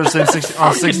Smash Brothers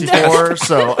on 64,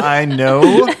 so I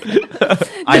know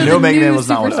Mega Man was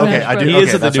not one. Okay, I do. He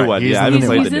is in the new one. Yeah, I haven't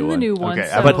played the new one. Okay,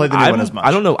 I haven't played the new one as much.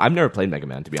 I don't know. I've never played Mega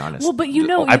Man, to be honest. Well, but you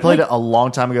know, I played it a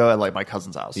long time ago at like my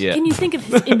cousin's house. Yeah. Can you think of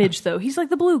his image though? He's like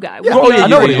the blue guy. Yeah, I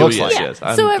know what he looks like. Yeah.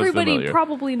 So everybody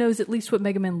probably knows at least what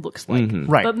Mega Man looks like.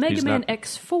 Right. But Mega Man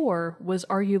X4 was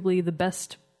arguably the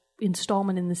best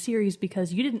installment in the series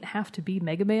because you didn't have to be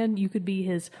Mega Man. You could be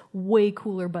his way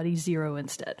cooler buddy Zero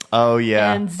instead. Oh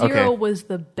yeah, and Zero was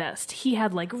the best. He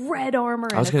had like red armor.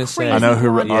 And I was going to say, I know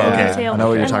who. Okay, I know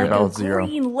what you're talking about with Zero.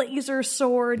 Green laser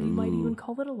sword. You might even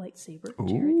call it a lightsaber.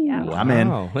 Ooh, yeah, I'm in.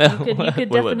 You could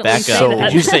definitely back say up.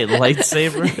 that. Did you say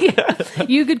lightsaber? Yeah,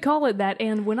 you could call it that.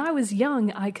 And when I was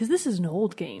young, because this is an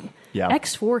old game,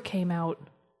 X4 came out.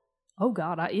 Oh,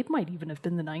 God, it might even have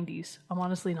been the 90s. I'm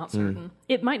honestly not certain.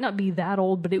 It might not be that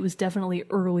old, but it was definitely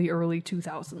early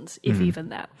 2000s, if even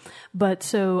that. But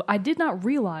so I did not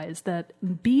realize that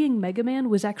being Mega Man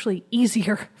was actually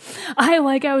easier. I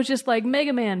was just like,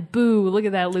 Mega Man, boo, look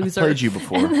at that loser. I played you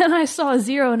before. And then I saw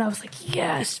Zero, and I was like,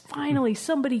 yes, finally,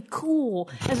 somebody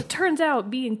cool. As it turns out,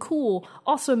 being cool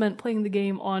also meant playing the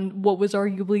game on what was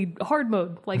arguably hard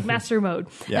mode, like master mode.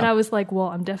 Yeah. And I was like, well,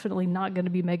 I'm definitely not going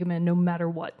to be Mega Man no matter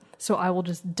what. So I will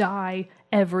just die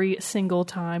every single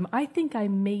time. I think I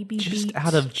maybe just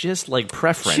out of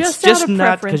preference. Just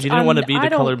not because you didn't want to be the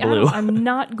color blue. I'm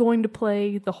not going to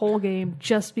play the whole game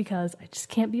just because I just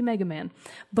can't be Mega Man.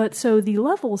 But so the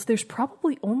levels, there's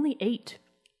probably only 8.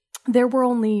 There were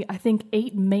only, I think,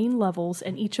 8 main levels,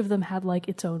 and each of them had like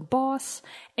its own boss,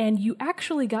 and you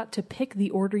actually got to pick the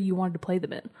order you wanted to play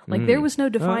them in. Like there was no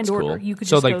defined order. Cool. You could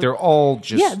just they're all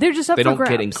just they're just up for grabs. They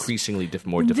don't get increasingly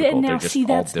more difficult. Now, they're just see,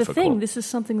 that's all difficult. the thing. This is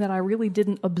something that I really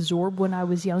didn't absorb when I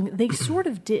was young. They sort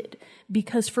of did,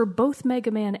 because for both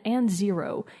Mega Man and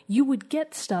Zero, you would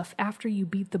get stuff after you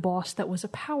beat the boss that was a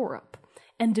power-up.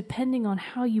 And depending on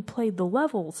how you played the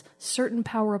levels, certain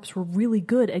power-ups were really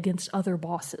good against other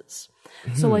bosses.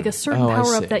 So like a certain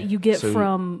power-up that you get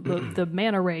from the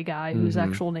Manta Ray guy, whose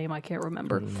actual name I can't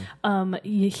remember,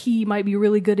 he might be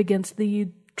really good against the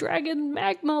Dragon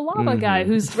Magma Lava guy,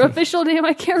 whose official name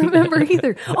I can't remember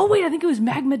either. Oh wait, I think it was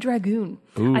Magma Dragoon.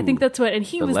 Ooh, I think that's what. And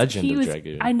he was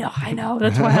Dragoon. I know.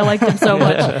 That's why I liked him so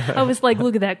much. I was like,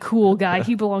 look at that cool guy.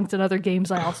 He belongs in other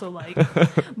games I also like.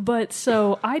 But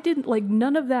so I didn't like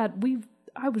none of that.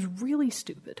 I was really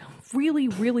stupid, really,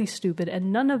 really stupid,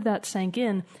 and none of that sank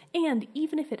in. And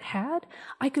even if it had,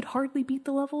 I could hardly beat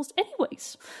the levels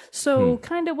anyways. So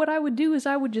kind of what I would do is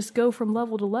I would just go from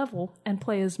level to level and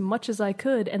play as much as I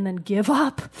could and then give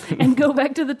up and go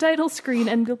back to the title screen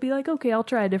and be like, okay, I'll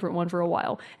try a different one for a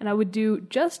while. And I would do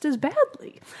just as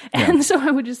badly. And so I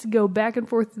would just go back and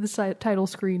forth to the title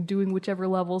screen doing whichever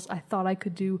levels I thought I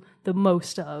could do the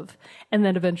most of. And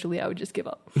then eventually I would just give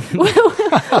up.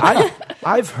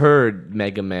 I've heard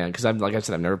Mega Man because like I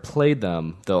said, I've never played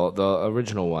them, the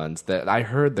original ones. That I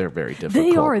heard they're very difficult.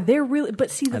 They are. They're really.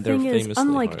 But see, the thing is,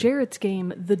 unlike hard. Jarrett's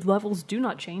game, the levels do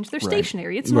not change. They're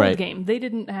stationary. It's an old game. They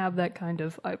didn't have that kind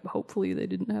of. Hopefully, they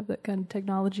didn't have that kind of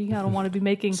technology. I don't want to be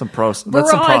making some broad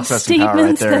right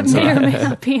statements there that may or may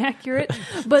not be accurate.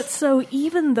 But so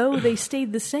even though they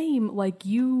stayed the same,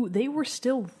 they were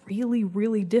still really,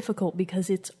 really difficult because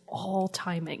it's all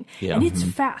timing. Yeah. And it's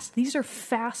fast. These are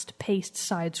fast-paced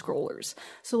side scrollers.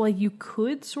 So like you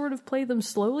could sort of play them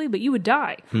slowly, but you would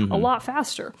die a lot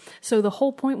faster. So the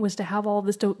whole point was to have all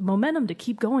this momentum to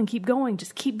keep going,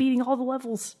 just keep beating all the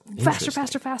levels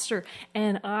faster.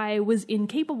 And I was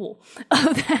incapable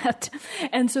of that.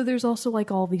 And so there's also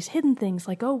like all these hidden things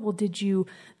like, oh, well, did you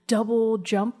double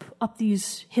jump up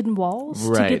these hidden walls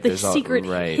to get the secret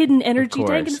hidden energy tank?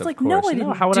 And it's like, no, I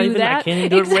didn't How would do I even, that. I can't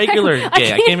even do a regular game. I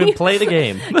can't even play the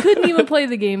game. Couldn't even play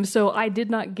the game, so I did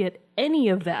not get any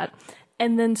of that.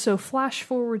 And then so flash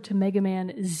forward to Mega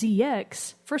Man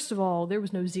ZX. First of all, there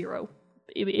was no Zero.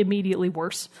 Immediately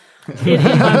worse. In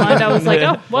my mind, I was like,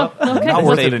 oh, well, okay. Not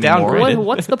worth it anymore.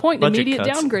 What's the point? Immediate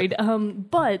downgrade.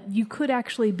 But you could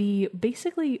actually be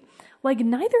basically... Like,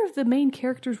 neither of the main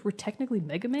characters were technically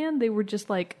Mega Man. They were just,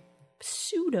 like,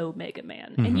 pseudo Mega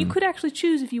Man. And you could actually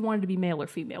choose if you wanted to be male or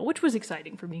female, which was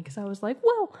exciting for me because I was like,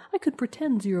 well, I could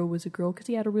pretend Zero was a girl because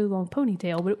he had a really long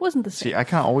ponytail, but it wasn't the same. See, I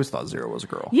kind of always thought Zero was a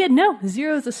girl. Yeah, no.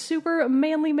 Zero's a super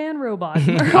manly man robot,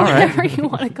 or whatever you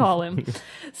want to call him.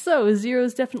 So,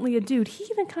 Zero's definitely a dude. He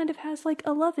even kind of has, like,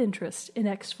 a love interest in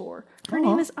X4. Her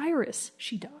name is Iris.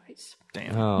 She dies.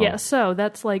 Damn. Oh. Yeah, so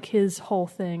that's like his whole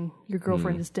thing. Your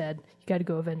girlfriend is dead. You got to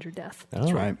go avenge her death.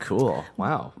 That's right. Cool.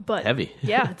 Wow. But heavy.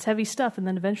 Yeah, it's heavy stuff. And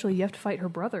then eventually you have to fight her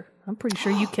brother. I'm pretty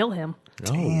sure you kill him.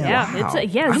 Damn. Yeah,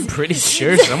 Wow. I'm pretty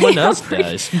sure someone else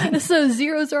does. So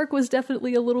Zero's arc was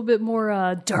definitely a little bit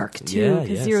more dark too,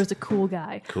 because Zero's a cool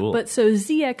guy. Cool. But so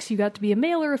ZX, you got to be a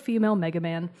male or a female Mega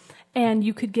Man. And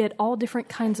you could get all different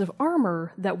kinds of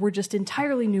armor that were just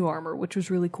entirely new armor, which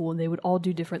was really cool. And they would all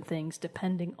do different things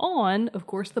depending on, of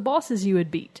course, the bosses you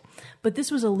would beat. But this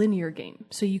was a linear game,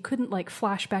 so you couldn't like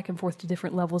flash back and forth to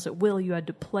different levels at will. You had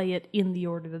to play it in the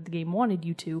order that the game wanted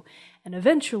you to. And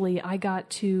eventually I got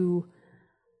to...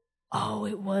 Oh,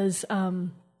 it was...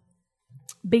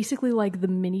 basically like the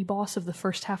mini boss of the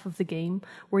first half of the game,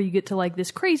 where you get to like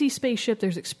this crazy spaceship,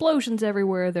 there's explosions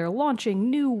everywhere, they're launching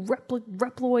new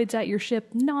Reploids at your ship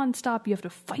nonstop, you have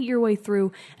to fight your way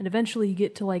through, and eventually you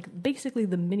get to like basically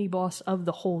the mini boss of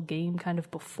the whole game, kind of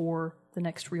before the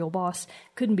next real boss.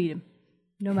 Couldn't beat him.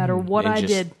 No matter what I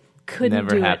did, couldn't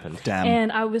do happened. it. Damn.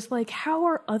 And I was like, how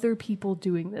are other people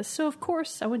doing this? So of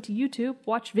course I went to YouTube,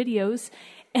 watched videos,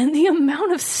 and the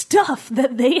amount of stuff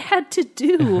that they had to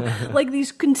do, like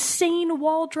these insane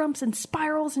wall jumps and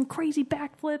spirals and crazy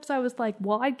backflips, I was like,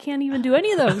 well, I can't even do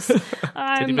any of those.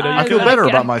 I feel better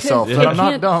about myself, but I'm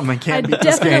not dumb and can't beat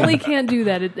this game. I definitely can't do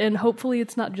that. And hopefully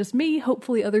it's not just me.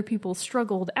 Hopefully other people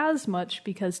struggled as much,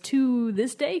 because to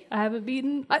this day, I haven't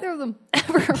beaten either of them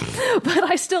ever. But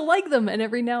I still like them. And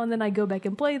every now and then I go back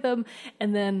and play them.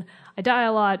 And then I die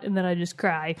a lot, and then I just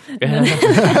cry.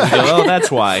 Oh,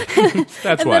 that's why.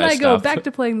 That's and why then I go stopped. back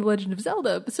to playing The Legend of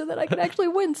Zelda so that I can actually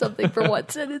win something for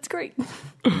once, and it's great.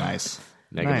 Nice.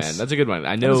 Mega Man. That's a good one.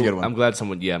 I know. Good one. I'm glad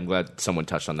someone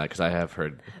touched on that, because I have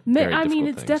heard. I mean,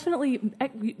 it's things. definitely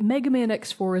Mega Man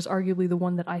X4 is arguably the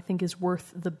one that I think is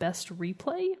worth the best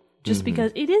replay. Just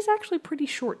because it is actually pretty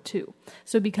short too.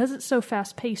 So because it's so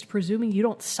fast paced, presuming you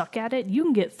don't suck at it, you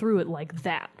can get through it like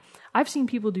that. I've seen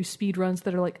people do speed runs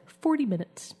that are like 40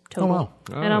 minutes total.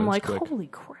 Oh, wow. And I'm like, quick. holy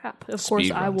crap. Of course,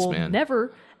 I will man.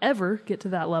 never, ever get to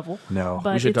that level. No.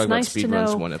 But We should it's talk about nice to know.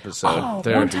 speedruns one episode. Oh,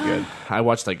 They're one pretty good. I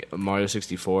watched like Mario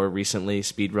 64 recently,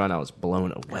 speedrun. I was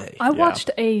blown away. I watched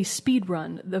a speed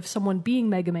run of someone being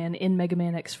Mega Man in Mega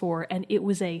Man X4, and it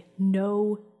was a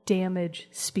no damage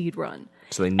speed run.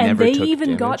 So they never and they took even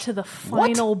damage? got to the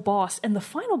final boss, and the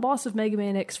final boss of Mega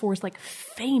Man X4 is like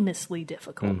famously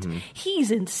difficult.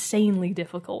 He's insanely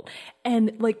difficult,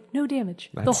 and like no damage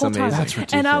the whole amazing. time. That's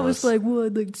ridiculous. And I was like, well,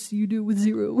 I'd like to see you do it with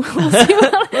Zero. Well,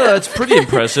 that's pretty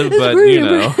impressive, but you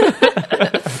know.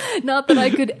 Not that I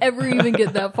could ever even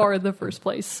get that far in the first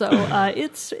place. So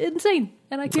it's insane,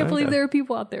 and I can't believe there are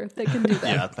people out there that can do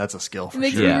that. Yeah, that's a skill for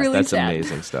Makes sure. me Yeah, really that's sad.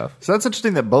 amazing stuff. So that's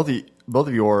interesting that both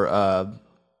of your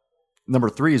number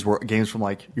threes were games from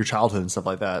like your childhood and stuff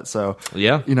like that. So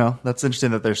Yeah. you know, that's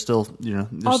interesting that they're still, you know,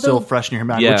 they're Although- still fresh in your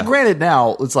mind. Yeah. Which granted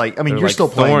now it's like, I mean, They're you're like still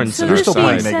playing, thorns So in you're our this still being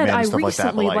playing side. Mega said, Man I and stuff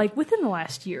recently, like that. But within the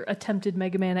last year, attempted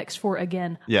Mega Man X4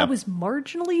 again. Yeah. I was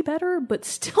marginally better, but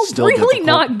still Still really difficult.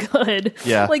 not good.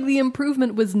 Yeah. Like the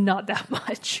improvement was not that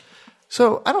much.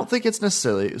 So I don't think it's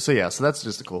necessarily. So that's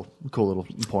just a cool little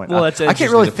point. Well, that's I can't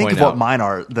really think of out. what mine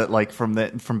are that like from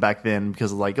back then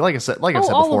because like I said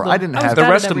before, I didn't have the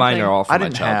rest of mine are all from my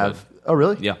childhood. Oh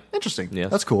really? Yeah. Interesting. Yes.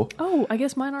 That's cool. Oh, I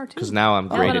guess mine are too. Because now I'm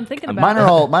great. I'm thinking about Mine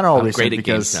are all recent great at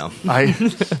because games now.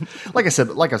 like I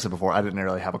said before, I didn't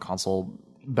really have a console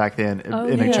back then in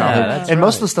yeah. childhood, That's and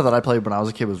most of the stuff that I played when I was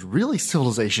a kid was really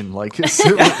Civilization. Like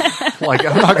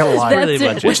I'm not gonna lie, Really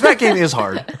much which that game is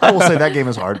hard. I will say that game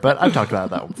is hard, but I've talked about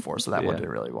that one before, so that one didn't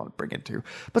really want to bring it to.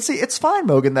 But see, it's fine,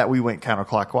 Mogan, that we went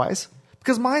counterclockwise.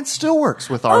 Because mine still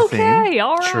works with our theme. Okay,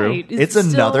 all right. True. It's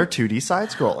another 2D side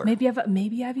scroller. Maybe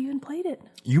I've even played it.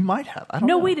 You might have. I don't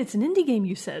know. No, wait, it's an indie game.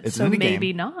 You said It's so. an indie Maybe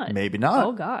game. not. Maybe not.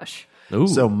 Oh gosh. Ooh.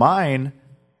 So mine,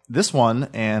 this one,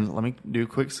 and let me do a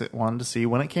quick one to see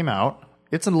when it came out.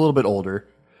 It's a little bit older.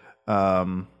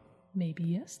 Maybe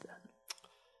yes then.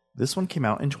 This one came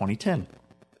out in 2010.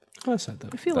 That's not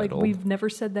that I feel that like old. we've never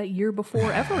said that year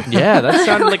before ever. Yeah, that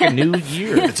sounded like a new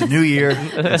year. It's a new year.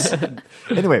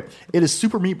 Anyway, it is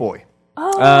Super Meat Boy.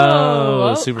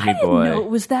 Oh, Super I Meat didn't Boy. know it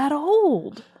was that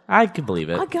old. I can believe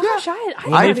it. Oh gosh, I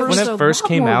When thought it was a first lot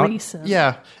came more out, recent.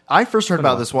 Yeah, I first heard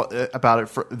about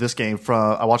this game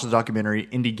from I watched the documentary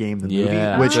Indie Game the movie,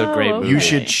 Yeah, which it's a great movie. you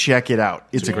should check it out.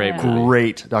 It's a great movie.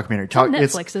 great documentary. on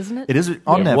Netflix, isn't it? It is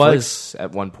on It Netflix. was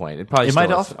at one point. It probably It still might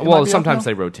is. off- it might Well, be off sometimes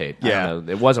now? they rotate. Yeah. I don't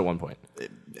know. It was at one point.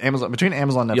 Between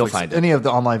Amazon, Netflix, You'll find it. any of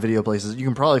the online video places, you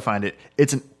can probably find it.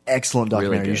 It's an excellent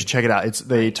documentary. Really You good. should check it out.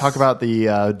 They talk about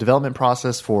the development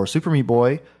process for Super Meat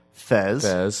Boy,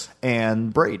 Fez,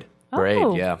 and Braid. Braid,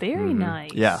 Oh, yeah. very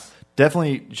nice. Yeah,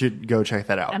 definitely should go check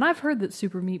that out. And I've heard that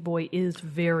Super Meat Boy is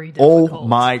very Oh difficult.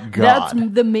 my That's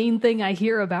God. the main thing I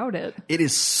hear about it. It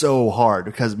is so hard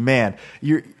because man,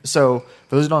 for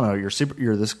those who don't know,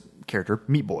 you're this character,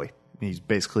 Meat Boy. He's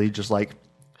basically just like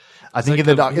I think like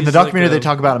in the he's documentary like they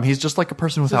talk about him. He's just like a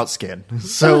person without skin.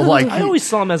 So like I always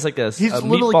saw him as like a he's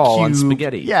literally meatball on cubed.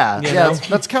 spaghetti. Yeah, You yeah. know?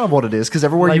 That's kind of what it is. Because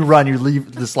everywhere you run, you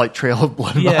leave this like trail of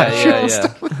blood. behind you and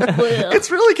stuff.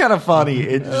 It's really kind of funny.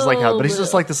 It's just like how, but he's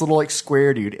just like this little like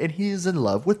square dude, and he's in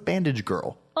love with Bandage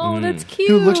Girl, Oh, that's cute.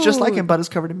 who looks just like him but is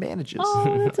covered in bandages. Oh,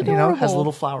 that's You adorable. know, has a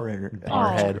little flower in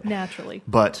her head. Naturally.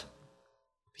 But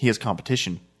he has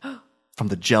competition from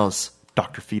the jealous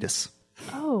Dr. Fetus.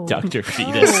 Oh. Dr.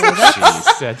 Fetus. Jeez,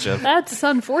 such a... That's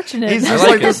unfortunate. He's just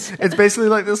like like this. It's basically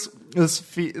like this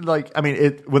like I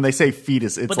mean, when they say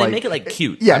fetus, it's But like they make it like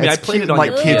cute. Yeah, I mean, it's I played cute, it on like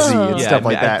your kidsy Vita. and Yeah, stuff I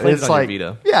like that. played It's it on like your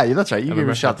Vita. yeah, that's right. You gave it a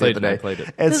remember shot I the played other it, I day, played it.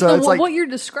 and Because so it's like what you're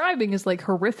describing is like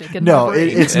horrific. In no, my brain.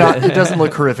 it's not. It doesn't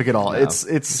look horrific at all. It's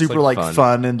super like like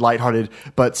fun and lighthearted,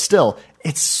 but still,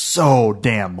 it's so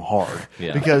damn hard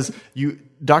Yeah. because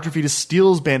Dr. Fetus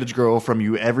steals Bandage Girl from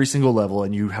you every single level,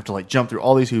 and you have to like jump through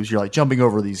all these hoops. You're like jumping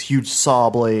over these huge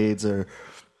saw blades, or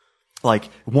like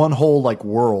one whole like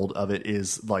world of it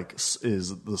is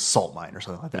the salt mine or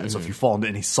something like that. So if you fall into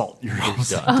any salt, you're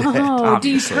almost dead. Oh, do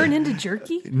you turn into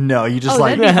jerky? No, you just Oh,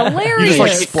 like that'd be you hilarious. just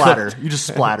like splatter. You just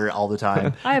splatter it all the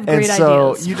time. I have and great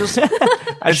so ideas. You just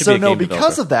I should so be a no, game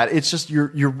because developer. of that, it's just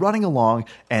you're running along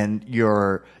and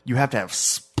you have to have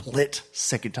split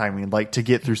second timing like to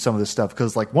get through some of this stuff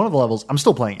because like one of the levels I'm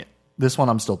still playing it. This one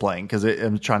I'm still playing because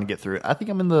I'm trying to get through it. I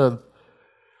think I'm in the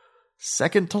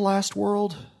second to last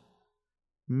world.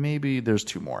 Maybe there's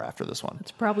two more after this one.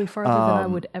 It's probably farther than I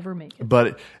would ever make it.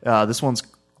 But this one's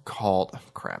called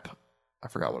crap. I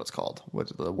forgot what it's called.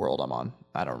 What's the world I'm on?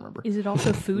 I don't remember. Is it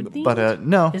also food themed? But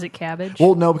no. Is it cabbage?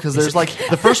 Well, no, because there's like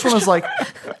the first one is like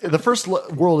the first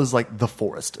world is like the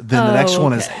forest. Then the next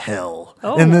one is okay. hell,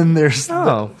 Oh. and then there's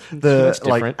Oh, the that's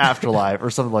like different. afterlife or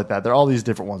something like that. There are all these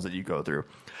different ones that you go through,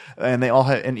 and they all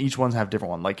have, and each ones have different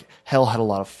one. Like hell had a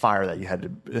lot of fire that you had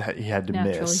to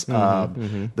miss.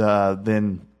 Naturally.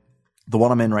 Then the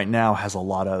one I'm in right now has a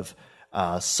lot of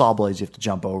saw blades you have to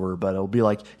jump over, but it'll be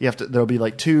like there'll be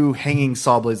like two hanging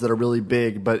saw blades that are really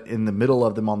big, but in the middle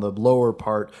of them on the lower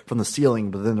part from the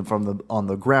ceiling, but then on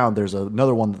the ground there's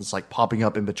another one that's like popping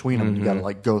up in between them and you got to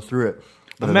like go through it.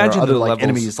 But then Imagine there are other the like levels-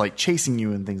 enemies like chasing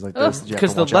you and things like this. that you have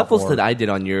Because to the watch out levels for. that I did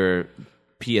on your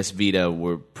PS Vita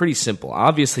were pretty simple.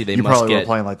 Obviously, they you must probably get were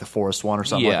playing like the forest one or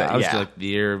something yeah. like that. I was Yeah. like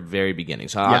the very beginning.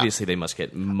 So obviously, they must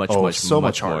get much much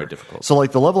more harder. difficult. So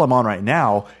like the level I'm on right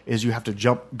now is you have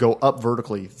to go up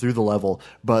vertically through the level,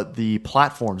 but the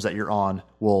platforms that you're on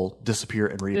will disappear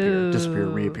and reappear, disappear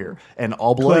and reappear, and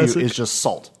all below Classic. you is just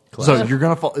salt. So you're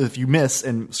gonna fall if you miss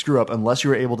and screw up, unless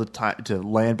you're able to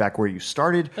land back where you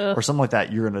started or something like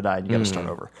that. You're gonna die and you got to start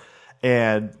over.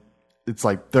 And it's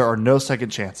like there are no second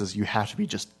chances. You have to be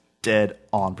just dead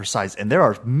on precise. And there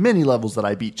are many levels that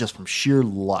I beat just from sheer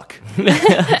luck.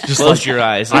 Just close your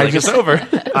eyes. It's over.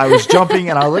 I was jumping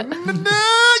and I was like,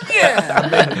 yeah, I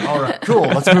made it. All right, cool.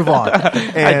 Let's move on.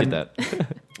 And, I did that.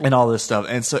 And all this stuff.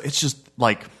 And so it's just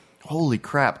like, holy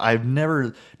crap. I've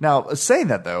never, now saying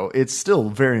that though, it's still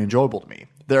very enjoyable to me.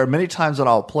 There are many times that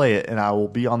I'll play it and I will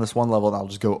be on this one level and I'll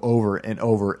just go over and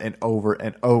over and over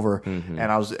and over.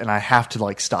 And I have to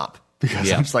like stop.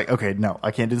 Because I'm just like, okay, no, I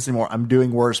can't do this anymore. I'm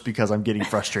doing worse because I'm getting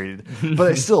frustrated.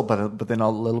 But then a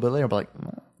little bit later, I'll be like,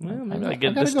 maybe I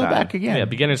get gotta this go time. back again. Yeah,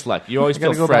 beginner's luck. You always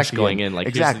feel fresh going in. Like,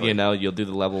 exactly. You'll do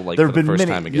the level like there for have the been first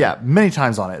many, time again. Yeah, many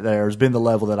times on it. There's been the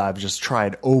level that I've just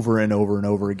tried over and over and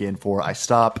over again for. I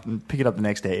stop and pick it up the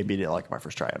next day and beat it like my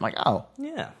first try. I'm like, oh,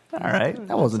 yeah. All right,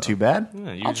 that wasn't too bad.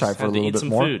 Yeah, I'll try for a little bit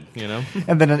more. Food,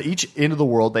 And then at each end of the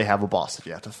world, they have a boss that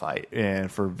you have to fight, and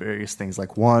for various things.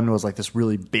 Like one was like this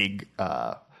really big,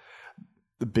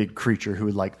 big creature who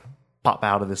would like pop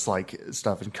out of this like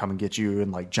stuff and come and get you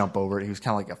and like jump over it. He was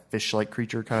kind of like a fish-like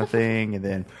creature kind of thing. And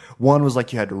then one was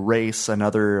like you had to race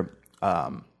another.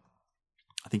 I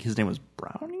think his name was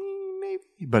Brownie.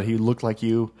 But he looked like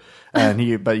you,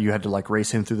 but you had to like race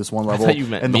him through this one level. I thought you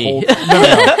meant and me. The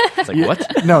whole, It's like,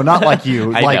 what? No, not like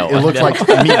you. I Like know, it looked like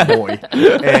Meat Boy,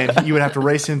 and you would have to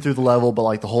race him through the level. But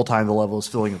like the whole time, the level is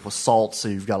filling up with salt, so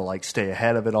you've got to like stay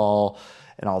ahead of it all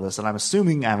and all this. And I'm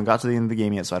assuming I haven't got to the end of the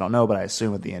game yet, so I don't know. But I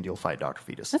assume at the end you'll fight Dr.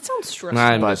 Fetus. That sounds stressful.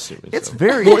 I'm assuming It's so.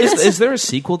 very. Well, is there a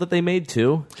sequel that they made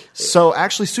too? So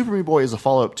actually, Super Meat Boy is a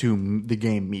follow up to the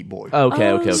game Meat Boy.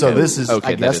 Okay. So this is,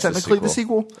 okay, I guess, technically the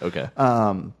sequel. Okay.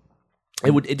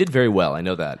 It did very well. I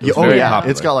know that. Popular.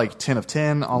 It's got like 10 of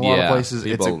 10 on a lot of places.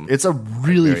 It's a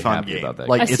really fun game.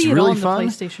 Like I it's see it really on fun.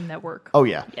 the PlayStation Network. Oh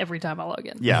yeah, every time I log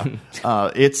in. Yeah,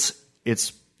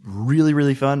 it's really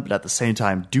really fun. But at the same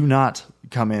time, do not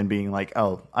come in being like,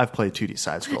 oh, I've played 2D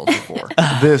side scrolls before.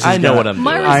 This is I know what I'm doing.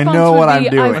 My response I know would what be,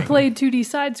 I'm doing. I've played 2D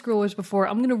side scrollers before.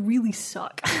 I'm gonna really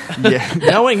suck. Yeah,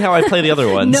 knowing how I play the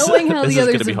other ones, knowing how this the is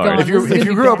others going to be have hard. gone. if you This is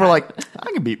gonna grew be up bad. like,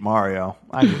 I can beat Mario.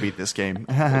 I can beat this game.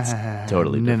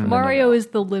 Totally different. Mario is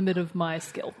the limit of my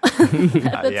skill. That's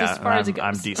as far as it goes.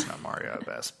 I'm decent at Mario at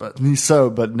best, but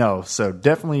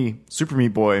definitely Super Meat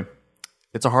Boy.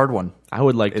 It's a hard one. I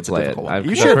would like to play it. difficult one. I've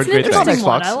You I've should. heard It's an great things. interesting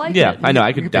one. Xbox. I like Yeah, it. I know.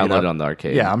 I could You can pick download it it up. on the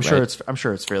arcade. Yeah, I'm sure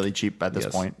right? it's fairly cheap at this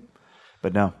Yes. point.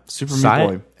 But no, Super Sci-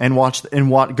 Meat Boy, and watch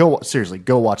go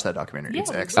watch that documentary.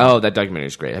 It's Yeah. excellent. Oh, that documentary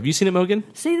is great. Have you seen it, Mogan?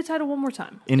 Say the title one more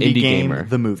time. Indie Game Gamer,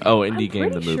 the movie. Oh, I'm Indie Game the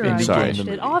pretty movie. sure I Sorry, watched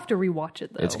it. I'll have to rewatch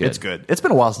it though. It's good. It's good. It's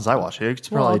been a while since I watched it.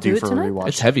 It's Well, probably I'll do due it for a tonight. rewatch.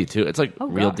 It's heavy too. It's like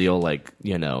real gosh. deal. Like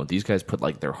these guys put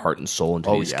like their heart and soul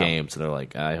into these yeah. games, and they're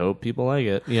like, I hope people like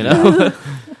it. It's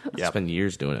Yep. been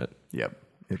years doing it. Yep,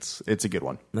 it's a good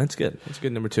one. That's good. That's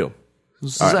good. Number 2.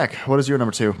 Zach, what is your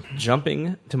number 2?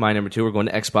 Jumping to my number 2, we're going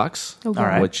to Xbox, Okay. All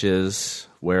right. which is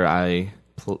where I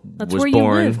That's was where you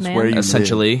born. live, man. Where you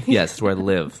Essentially, yes, it's where I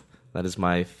live. That is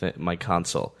my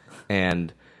console.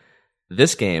 And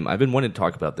this game, I've been wanting to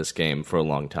talk about this game for a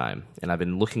long time, and I've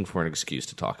been looking for an excuse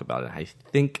to talk about it. I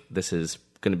think this is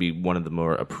going to be one of the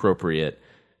more appropriate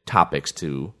topics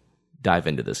to dive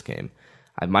into this game.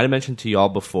 I might have mentioned to y'all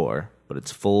before, but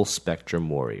it's Full Spectrum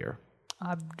Warrior.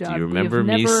 Do you remember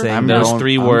me saying those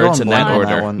 3 words in that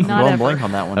order? I'm going blank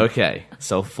on that one. Okay,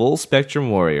 so Full Spectrum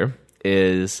Warrior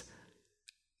is,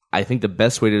 I think the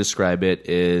best way to describe it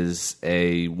is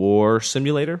a war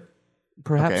simulator,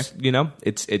 perhaps. Okay.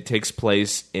 It takes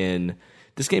place in,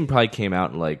 this game probably came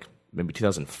out in like maybe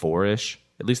 2004-ish,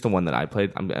 at least the one that I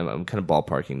played. I'm kind of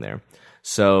ballparking there.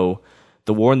 So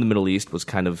the war in the Middle East was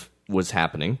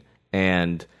happening,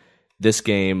 and this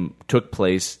game took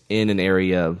place in an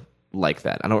area like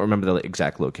that. I don't remember the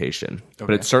exact location, but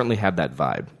it certainly had that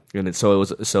vibe. And so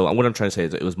what I'm trying to say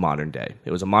is it was modern day.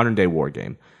 It was a modern day war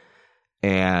game.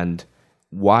 And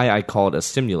why I call it a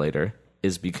simulator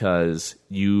is because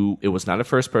it was not a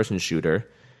first person shooter.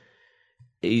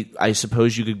 I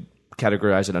suppose you could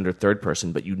categorize it under third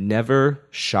person, but you never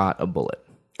shot a bullet.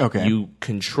 Okay. You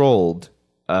controlled,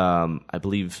 I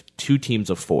believe, 2 teams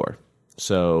of 4.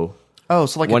 So Oh,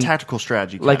 so like a tactical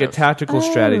strategy. Like a tactical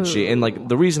strategy. And like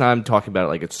the reason I'm talking about it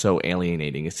like it's so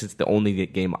alienating is it's the only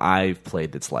game I've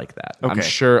played that's like that. Okay. I'm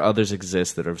sure others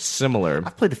exist that are similar.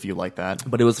 I've played a few like that.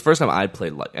 But it was the first time I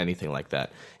played like anything like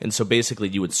that. And so basically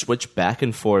you would switch back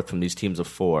and forth from these teams of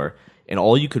 4, and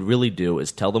all you could really do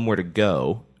is tell them where to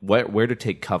go, where to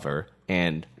take cover,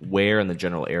 and where in the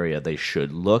general area they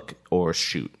should look or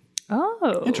shoot.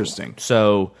 Oh. Interesting.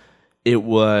 So it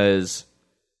was,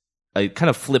 I kind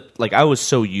of flipped, like I was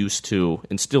so used to,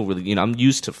 and still really, I'm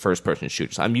used to first-person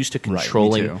shooters. I'm used to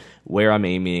controlling where I'm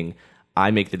aiming.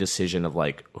 I make the decision of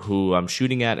like who I'm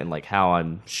shooting at and like how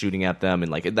I'm shooting at them,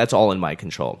 and like that's all in my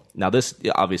control. Now this,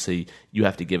 obviously you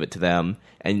have to give it to them,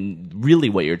 and really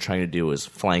what you're trying to do is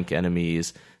flank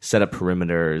enemies, set up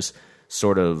perimeters,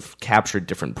 sort of capture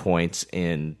different points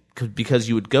because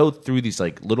you would go through these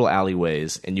like little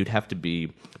alleyways, and you'd have to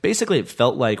be basically, it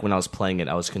felt like when I was playing it,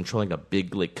 I was controlling a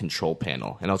big like control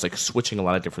panel, and I was like switching a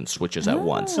lot of different switches at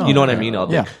once. You know what I mean? I'll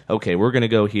be like, okay, we're gonna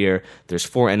go here. There's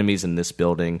 4 enemies in this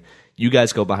building. You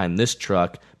guys go behind this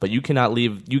truck, but you cannot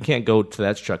leave. You can't go to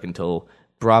that truck until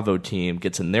Bravo team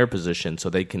gets in their position, so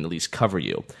they can at least cover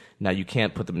you. Now you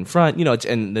can't put them in front,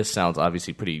 and this sounds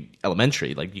obviously pretty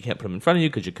elementary. Like you can't put them in front of you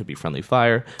because it could be friendly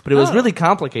fire. But it was really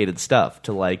complicated stuff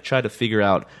to like try to figure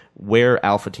out where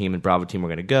Alpha team and Bravo team were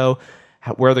going to go,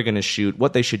 where they're going to shoot,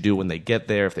 what they should do when they get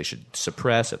there, if they should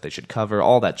suppress, if they should cover,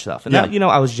 all that stuff. And that,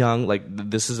 I was young. Like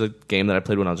this is a game that I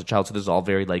played when I was a child, so this is all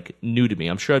very like new to me.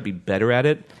 I'm sure I'd be better at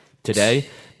it today,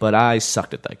 but I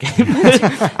sucked at that game.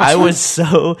 I was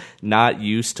so not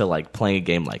used to like playing a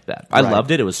game like that. I loved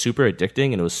it. It was super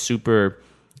addicting, and it was super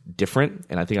different,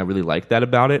 and I think I really liked that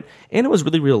about it. And it was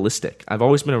really realistic. I've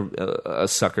always been a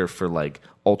sucker for like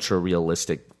ultra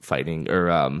realistic fighting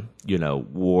or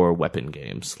war weapon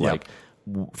games. Like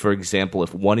for example,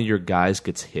 if one of your guys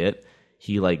gets hit,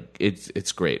 he like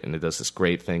it's great, and it does this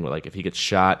great thing where like if he gets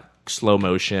shot, slow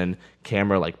motion,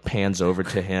 camera like pans over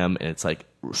to him, and it's like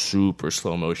super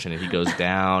slow motion, and he goes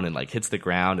down and like hits the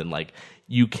ground, and like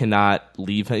you cannot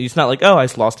leave him. It's not like, oh, I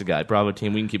just lost a guy, Bravo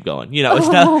team, we can keep going. It's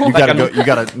not. You gotta go. You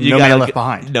gotta. No man left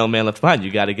behind. No man left behind.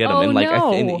 You gotta get him. And like,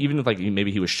 and even if like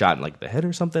maybe he was shot in like the head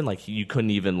or something, like you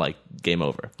couldn't even like game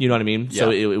over. You know what I mean? Yeah.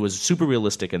 So it was super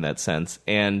realistic in that sense.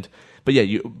 But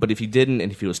if he didn't,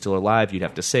 and if he was still alive, you'd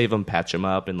have to save him, patch him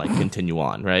up, and like continue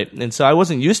on, right? And so I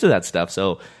wasn't used to that stuff.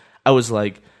 So I was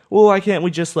like, well, why can't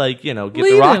we just like get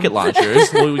the rocket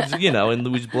launchers, and we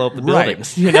just blow up the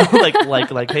buildings,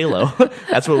 like Halo?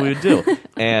 That's what we would do,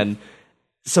 and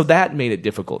so that made it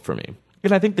difficult for me.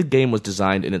 And I think the game was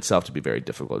designed in itself to be very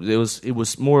difficult. It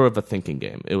was more of a thinking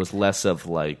game. It was less of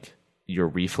like your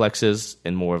reflexes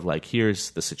and more of like,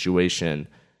 here's the situation.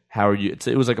 How are you?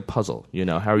 It was like a puzzle,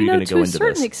 How are you going to go into this? To a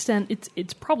certain extent,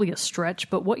 it's probably a stretch,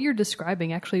 but what you're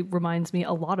describing actually reminds me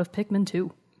a lot of Pikmin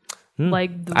 2.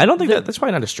 Like I don't think that's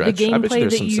probably not a stretch. The gameplay I bet you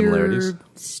there's that some you're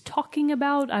similarities. talking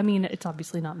about, I mean, it's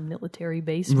obviously not military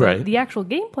based, but right. The actual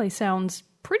gameplay sounds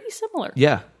pretty similar.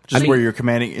 Yeah. Just where you're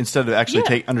commanding, instead of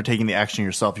actually undertaking the action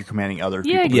yourself, you're commanding other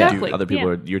people. Exactly. Other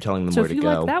people you're telling them so where to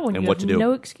go like that one, and what to do.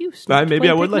 No excuse. Maybe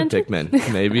I would like Pikmin.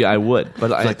 Maybe I would, but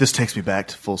like this takes me back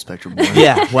to Full Spectrum Warrior.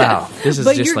 Yeah, wow. This is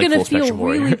but just like Full Spectrum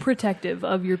Warrior. But you're going to feel really protective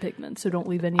of your Pikmin, so don't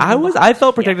leave any. I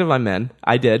felt protective of my men.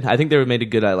 I did. I think they were made a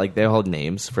good. Like they all had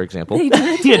names, for example. They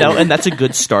did. And that's a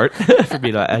good start for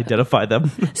me to identify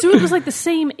them. So it was like the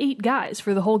same 8 guys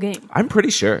for the whole game. I'm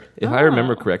pretty sure, if I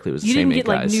remember correctly, it was the same 8 guys. You didn't get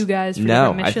like new guys for no,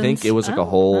 different missions? I think it was like a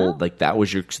whole like that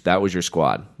was your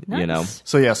squad. Nice.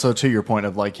 So to your point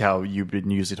of like how you've been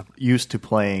used to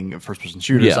playing first person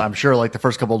shooters, I'm sure like the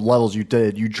first couple of levels you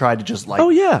tried to just like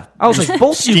I was like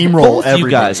both steamroll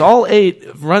you guys, all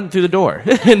 8 run through the door,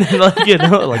 and then,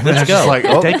 like let's go, like,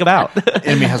 take them out.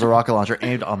 Enemy has a rocket launcher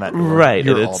aimed on that door. Right,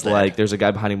 and it's like there's a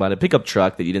guy behind a pickup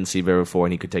truck that you didn't see very before,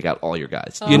 and he could take out all your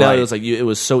guys. It was like it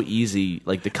was so easy.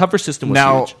 Like the cover system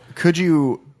was huge. Could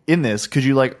you? In this, could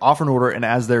you like offer an order, and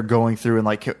as they're going through and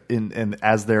like and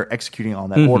as they're executing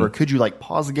on that order, could you like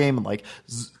pause the game and like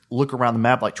look around the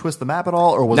map, like twist the map at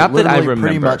all, or was not it literally that I remember.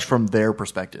 Pretty much from their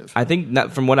perspective? I think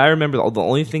from what I remember, the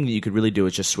only thing that you could really do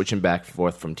is just switching back and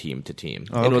forth from team to team.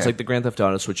 And it was like the Grand Theft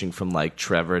Auto switching from like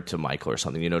Trevor to Michael or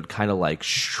something. It'd kind of like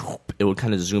it would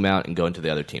kind of zoom out and go into the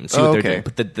other team and see what they're doing.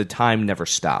 But the time never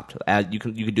stopped. You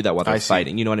could do that while they're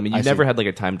fighting. You know what I mean? You never had like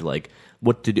a time to like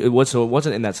what to do. So it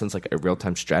wasn't in that sense like a real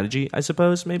time strategy, I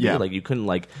suppose. Maybe like you couldn't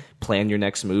like plan your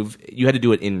next move. You had to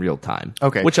do it in real time.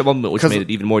 Okay, which made it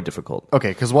even more difficult. Okay,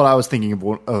 because what I was thinking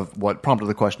of what prompted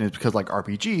the question is because like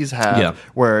RPGs have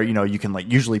where you can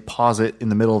like usually pause it in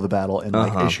the middle of the battle and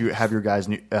like have your guys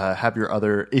have your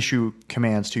other issue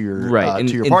commands to your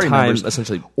to your party members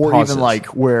essentially, or even like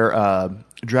where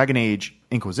Dragon Age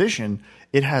Inquisition.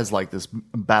 It has like this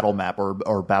battle map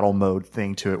or battle mode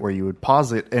thing to it where you would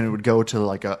pause it and it would go to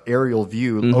like a aerial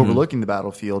view overlooking the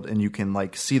battlefield, and you can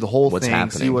like see the whole thing,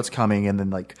 see what's coming, and then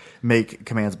like make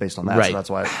commands based on that. Right. So that's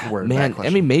why that question. I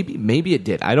mean, maybe it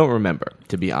did. I don't remember,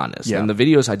 to be honest. Yeah. And the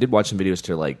videos, I did watch some videos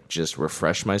to like just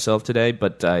refresh myself today,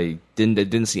 but I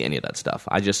didn't see any of that stuff.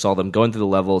 I just saw them going through the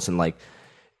levels and like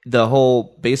the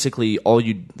whole basically all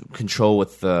you control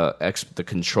with the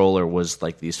controller was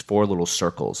like these 4 little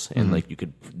circles, and like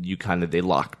they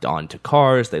locked onto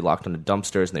cars, they locked onto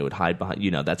dumpsters, and they would hide behind.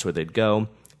 That's where they'd go.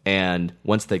 And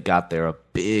once they got there, a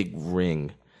big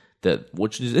ring.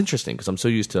 Which is interesting because I'm so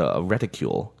used to a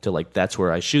reticule to like that's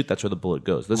where I shoot, that's where the bullet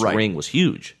goes. This ring was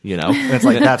huge, And it's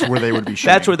like that's where they would be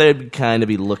shooting. That's where they'd kind of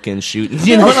be looking, shooting.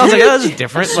 And I was like, oh, this is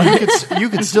different. So you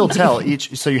could still tell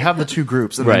each. So you have the 2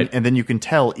 groups, and then you can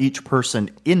tell each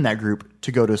person in that group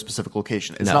to go to a specific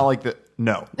location. It's not like that.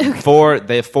 No, they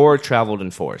have 4 traveled in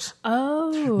 4s.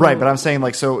 Oh, right. But I'm saying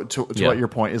like so to what your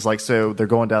point is like. So they're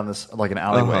going down this like an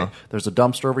alleyway. There's a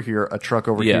dumpster over here, a truck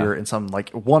over here, and some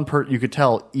like you could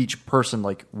tell each person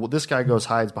like this guy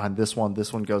hides behind this one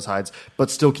goes hides,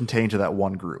 but still contained to that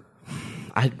one group.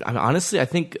 I honestly, I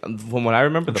think from what I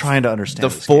remember, trying to understand the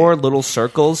 4 little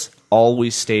circles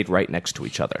always stayed right next to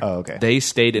each other. Oh, okay. They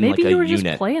stayed in maybe like a you were unit.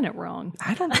 Just playing it wrong.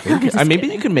 I don't think. Maybe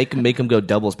you could make them go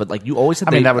doubles, but like you always.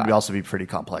 That would also be pretty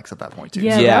complex at that point too.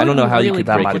 Yeah, I don't know how you could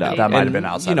break it up. That might have been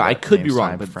outside. I could be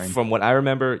wrong, but from what I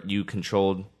remember, you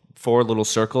controlled 4 little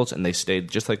circles, and they stayed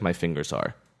just like my fingers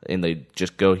are. And they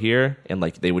just go here, and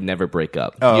like they would never break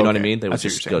up. Oh, you know what I mean? They would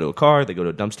just go to a car, they go to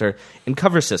a dumpster, and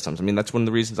cover systems. I mean, that's one of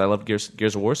the reasons I love Gears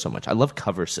of War so much. I love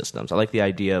cover systems. I like the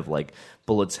idea of like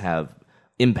bullets have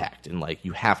impact, and like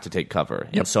you have to take cover.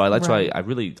 And so that's why I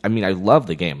love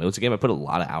the game. It was a game I put a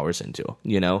lot of hours into,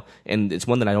 and it's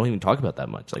one that I don't even talk about that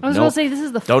much. Like, I was going to say, this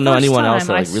is the don't know anyone else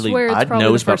that like really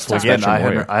knows about Full Spectrum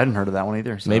Warrior. I hadn't heard of that one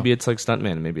either. So. Maybe it's like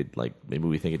Stuntman. Maybe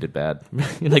we think it did bad,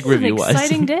 like review wise.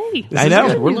 Exciting day. I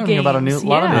know we're learning about a lot of new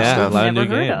stuff. A lot of new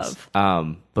games.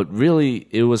 But really,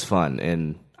 it was fun,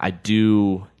 and I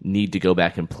do need to go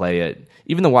back and play it.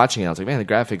 Even though watching it, I was like, man, the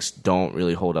graphics don't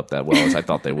really hold up that well as I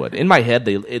thought they would. In my head,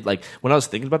 when I was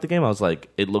thinking about the game, I was like,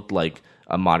 it looked like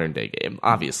a modern day game,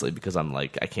 obviously, because I'm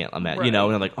like, I can't imagine, and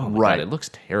I'm like, oh my God, it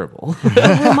looks terrible.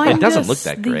 It doesn't look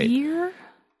that great. The year?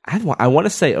 I want to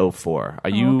say 04. Are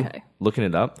you looking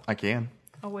it up? I can.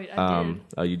 Oh, wait, I did.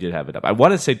 Oh, you did have it up. I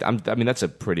want to say, that's a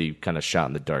pretty kind of shot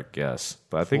in the dark guess,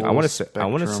 but I think I want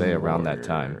to say around that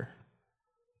time.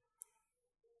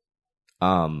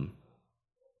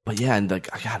 But yeah, and like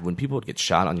God, when people would get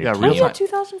shot on your real time,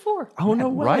 2004. Oh no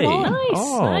way!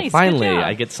 Nice. Finally,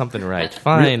 I get something right.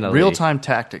 Finally, real-time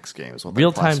tactics games.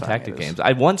 Real-time tactic games.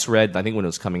 I once read, I think when it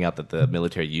was coming out, that the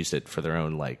military used it for their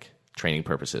own like training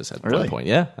purposes at one point.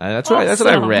 Yeah, that's right. That's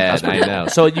what I read. I know.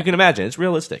 So you can imagine it's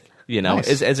realistic,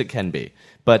 as it can be.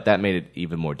 But that made it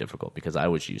even more difficult because I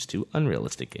was used to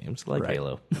unrealistic games like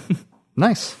Halo.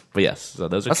 Nice, but yes, so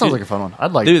those are. That sounds like a fun one.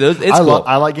 I'd like. Dude, it's cool.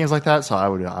 I like games like that, so I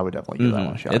would definitely give that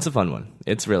one a shot. It's a fun one.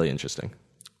 It's really interesting.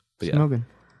 But yeah. Smoking.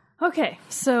 Okay,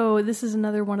 so this is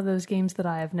another one of those games that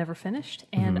I have never finished,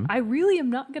 and I really am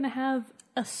not going to have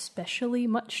especially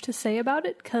much to say about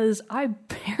it because I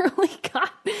barely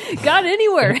got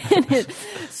anywhere in it.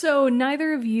 So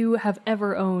neither of you have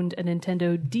ever owned a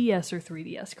Nintendo DS or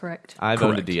 3DS, correct? I've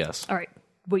owned a DS. All right.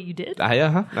 What you did?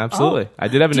 Absolutely. I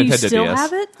did have a Nintendo DS. Do you still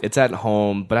have it? It's at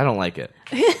home, but I don't like it.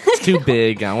 It's too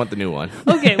big. I want the new one.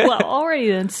 Okay, well, alrighty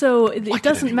then. So it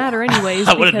doesn't matter anyways.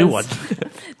 I want a new one.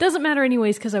 Doesn't matter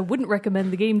anyways because I wouldn't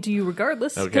recommend the game to you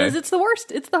regardless because it's the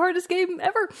worst. It's the hardest game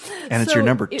ever. And it's your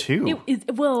number 2.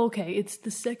 It's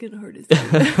the second hardest game.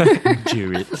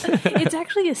 It's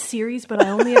actually a series, but I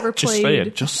only ever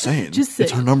played... Just saying.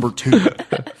 It's her number 2.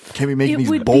 Can't be making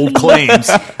these bold claims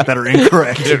that are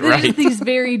incorrect. There's these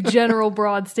very general,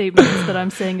 broad statements that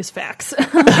I'm saying as facts.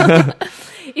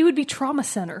 It would be Trauma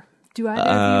Center. Do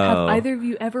either of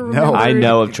you ever remember? I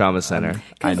know of Trauma Center.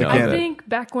 I think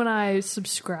back when I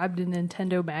subscribed to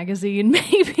Nintendo Magazine,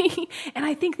 maybe, and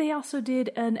I think they also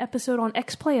did an episode on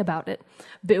X-Play about it,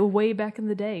 way back in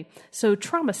the day. So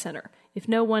Trauma Center. If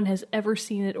no one has ever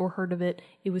seen it or heard of it,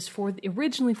 it was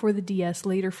originally for the DS,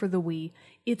 later for the Wii.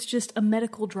 It's just a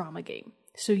medical drama game.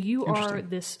 So you are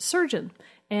this surgeon,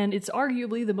 and it's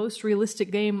arguably the most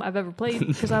realistic game I've ever played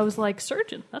because I was like,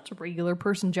 surgeon, that's a regular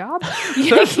person job.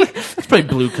 That's pretty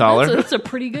blue collar. That's a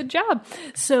pretty good job.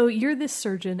 So you're this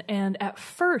surgeon, and at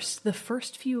first, the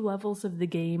first few levels of the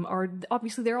game are,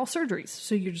 obviously they're all surgeries.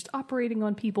 So you're just operating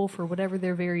on people for whatever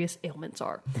their various ailments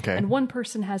are. Okay. And one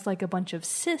person has like a bunch of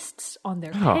cysts on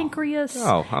their pancreas.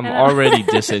 Oh, I'm already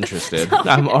disinterested.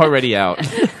 I'm already out.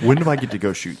 When do I get to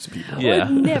go shoot some people? Yeah.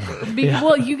 Never.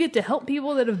 Well, you get to help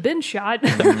people that have been shot.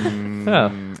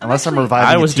 Unless I'm reviving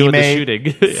I was doing the teammate.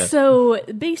 shooting. Yeah. So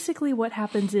basically what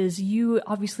happens is you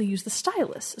obviously use the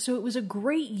stylus. So it was a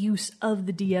great use of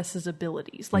the DS's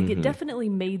abilities. Like it definitely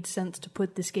made sense to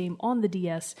put this game on the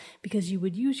DS because you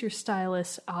would use your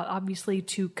stylus obviously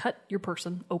to cut your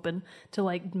person open, to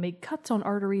like make cuts on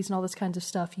arteries and all this kinds of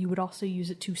stuff. You would also use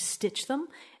it to stitch them,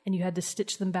 and you had to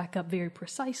stitch them back up very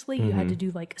precisely. You had to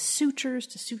do like sutures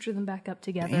to suture them back up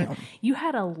together. Damn. You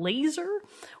had a laser,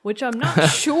 which I'm not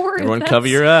sure if that's... cover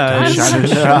your eyes. I'm not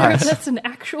sure if that's an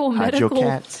actual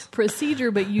medical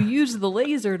procedure, but you use the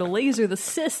laser to laser the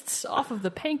cysts off of the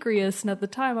pancreas. And at the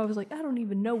time, I was like, I don't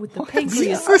even know what the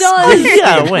pancreas does.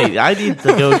 Yeah, wait, I need to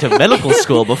go to medical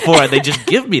school before they just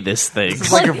give me this thing.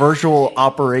 It's like a virtual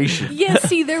operation. Yeah,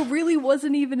 see, there really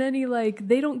wasn't even any, like,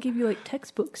 they don't give you, like,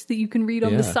 textbooks that you can read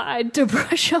on the side to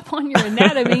brush up on your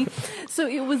anatomy. So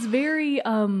it was very,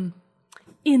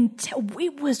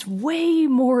 it was way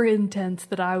more intense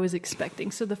than I was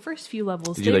expecting. So the first few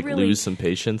levels, did you like lose some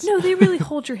patience? No, they really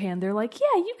hold your hand. They're like,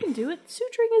 yeah, you can do it.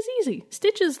 Suturing is easy.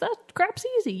 Stitches, that crap's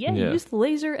easy. Yeah, use the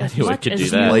laser as much as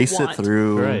you want. Lace it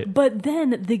through. Right. But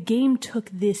then the game took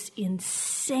this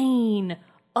insane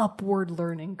upward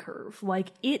learning curve. Like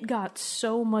it got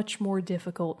so much more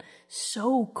difficult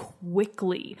so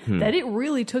quickly that it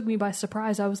really took me by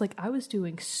surprise. I was like, I was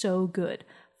doing so good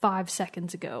 5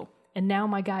 seconds ago. And now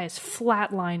my guy is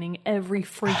flatlining every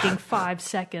freaking 5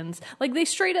 seconds. Like, they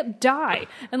straight up die.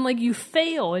 And, like, you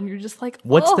fail, and you're just like,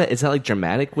 What's that? Is that, like,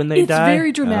 dramatic when they die? It's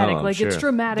very dramatic. Oh, like, sure. it's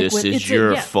dramatic. This when is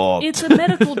your fault. It's a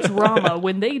medical drama.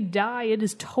 When they die, it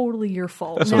is totally your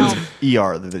fault. So now, it's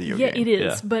ER, the video game. Yeah, it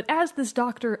is. Yeah. But as this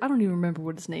doctor, I don't even remember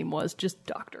what his name was, just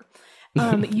doctor.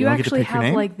 You actually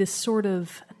have, like, this sort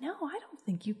of... No, I don't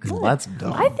think you could. Well, that's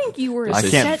dumb. I think you were I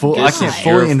set can't guy.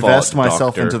 fully invest fault,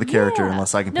 myself doctor. into the character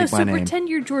unless I can pick my so name. pretend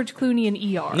you're George Clooney in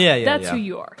ER. Yeah, That's who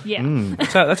you are. Yeah.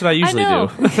 That's what I usually I know.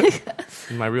 do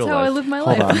in my real That's how life. I live my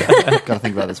Hold life. on. Gotta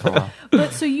think about this for a while.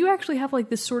 But so you actually have like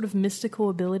this sort of mystical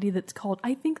ability that's called,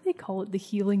 I think they call it the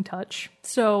healing touch.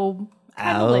 So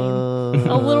kind of lame.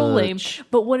 A little lame.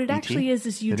 But what it actually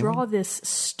is you draw this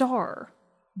star,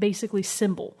 basically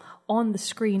symbol, on the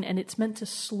screen, and it's meant to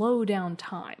slow down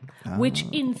time, which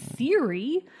in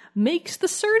theory makes the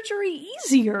surgery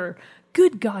easier.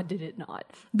 Good God, did it not?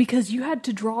 Because you had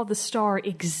to draw the star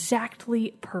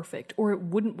exactly perfect or it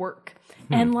wouldn't work.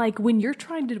 And like when you're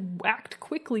trying to act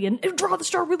quickly and draw the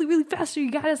star really, really fast so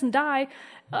your guy doesn't die,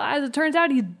 as it turns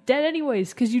out, he's dead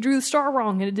anyways because you drew the star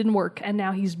wrong and it didn't work. And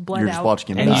now he's bled You're out. just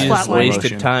watching him and die. he's You just flatlining.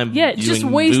 wasted time. Yeah, just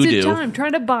doing wasted voodoo. time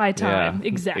trying to buy time. Yeah.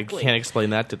 Exactly. You can't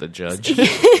explain that to the judge.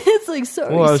 It's like,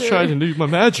 sorry, Well, I was sir. trying to do my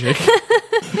magic.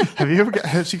 Have you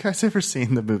guys ever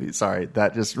seen the movie? Sorry,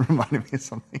 that just reminded me of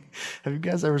something. Have you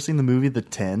guys ever seen the movie The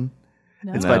 10?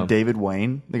 No. It's by David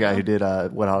Wayne, the guy who did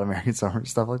Wet Hot American Summer and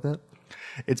stuff like that.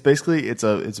 It's basically it's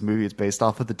a movie. It's based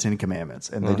off of the 10 Commandments,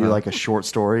 and they do like a short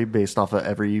story based off of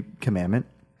every commandment.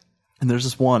 And there's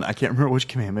this one, I can't remember which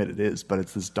commandment it is, but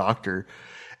it's this doctor,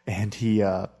 and he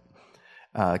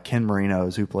Ken Marino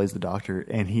is who plays the doctor,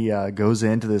 and he goes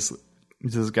into this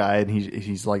guy, and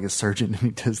he's like a surgeon,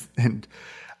 and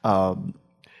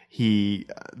he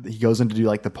goes in to do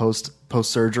like the post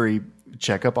surgery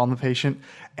checkup on the patient,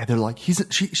 and they're like,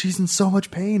 she's in so much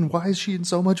pain. Why is she in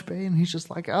so much pain? And he's just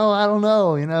like, oh, I don't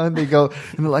know, And they go,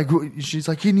 and they're like, she's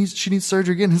like, she needs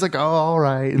surgery again. He's like, oh, all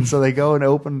right. And so they go and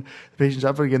open the patient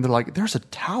up again. They're like, there's a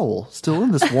towel still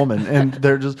in this woman, and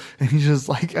he's just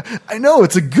like, I know,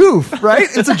 it's a goof, right?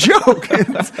 It's a joke,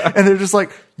 and they're just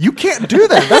like, you can't do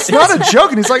that. That's not a joke.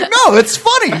 And he's like, no, it's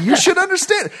funny. You should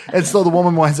understand. And so the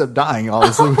woman winds up dying,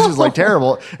 obviously, which is like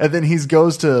terrible. And then he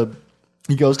goes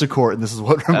to court, and this is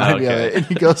what reminded me of it. And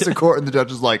he goes to court, and the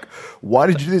judge is like, why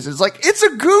did you do this? It's like, it's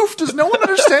a goof. Does no one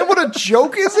understand what a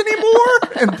joke is anymore?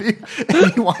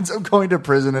 And he winds up going to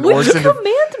prison. And Which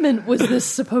commandment was this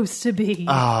supposed to be?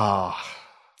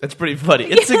 That's pretty funny.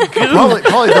 It's a goof. Probably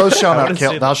thou shalt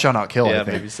not kill. Yeah, I think.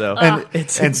 maybe so.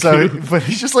 But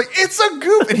he's just like, it's a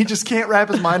goof, and he just can't wrap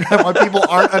his mind around why people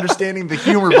aren't understanding the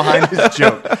humor behind his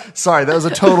joke. Sorry, that was a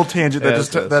total tangent. That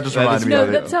just reminded me of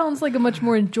it. That sounds like a much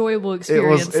more enjoyable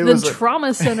experience than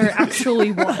Trauma Center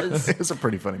actually was. It was a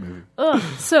pretty funny movie.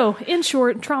 So, in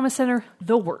short, Trauma Center,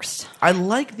 the worst. I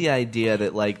like the idea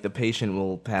that like the patient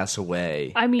will pass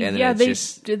away. I mean, and yeah,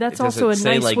 that's also a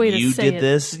say, nice like, way to you say did it.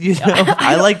 this. You know,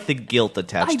 I like the guilt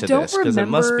attached to this because it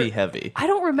must be heavy. I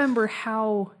don't remember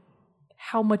how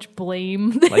how much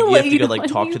blame they Like you have to laid go like on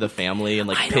talk you. to the family and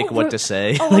like I pick don't what re- to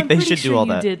say. Oh, Like I'm they pretty should sure do all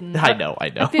you that. didn't. I know.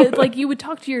 I feel like you would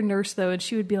talk to your nurse though, and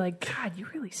she would be like, "God, you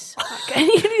really suck," and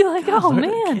you'd be like, "Oh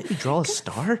man, Can't you draw a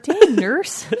star? dang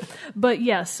nurse." But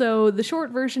yeah, so the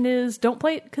short version is don't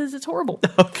play it because it's horrible.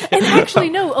 Okay. And actually,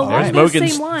 no, along right. those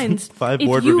Smokin's same lines,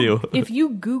 5-word review. if you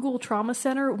Google Trauma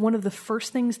Center, one of the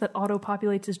first things that auto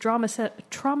populates is Trauma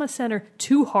Center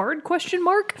too hard ?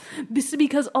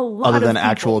 Because a lot Other of than people,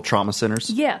 actual trauma centers?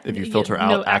 yeah, If you filter yeah, out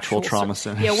no, actual trauma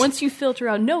centers. Yeah, once you filter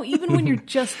out, no, even when you're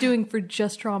just doing for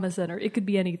just Trauma Center, it could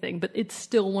be anything, but it's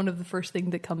still one of the first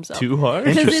things that comes up. Too hard?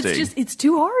 Because Interesting. it's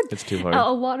too hard. It's too hard. A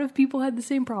lot of people had the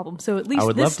same problem. So at least I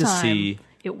would this love to time, see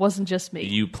it wasn't just me.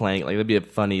 you playing like that'd be a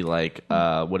funny like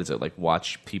what is it like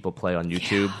watch people play on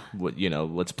YouTube. What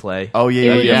let's play. Oh, It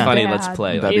yeah, would yeah, be yeah. funny, bad. let's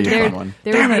play. That'd be a There- fun one.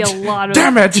 There would be a lot of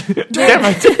Damn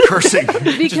it! Cursing.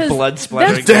 because blood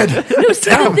splattering. Dead. No, see,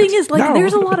 the thing is, like, No.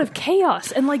 there's a lot of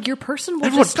chaos, and like your person will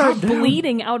Everyone just start calm down.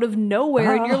 bleeding out of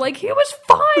nowhere, and you're like, he was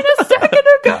fine a second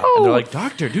ago. And they're like,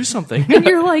 doctor, do something. and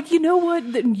you're like, you know what?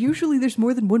 Usually there's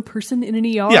more than one person in an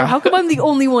ER. Yeah. How come I'm the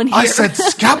only one here? I said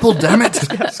scalpel, damn it.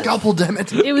 Scalpel, damn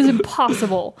it. It was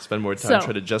impossible. Spend more time So-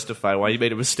 trying to justify why you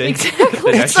made a mistake.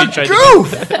 Exactly. than It's a actually trying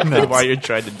goof. to why you're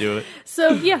trying to do it.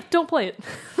 So yeah, don't play it.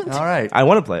 All right. I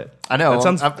want to play it. I know. That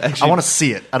sounds. I want to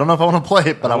see it. I don't know if I want to play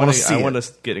it, but I want to see I it. want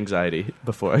to get anxiety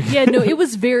before. Yeah, no, it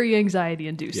was very anxiety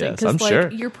inducing Yes, I'm like sure.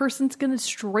 your person's gonna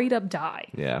straight up die.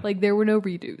 Yeah. like there were no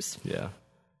redos. Yeah.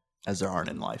 As there aren't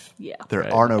in life. Yeah. There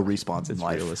Right. are no respawns in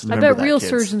life. realistic. I Remember bet that, real kids.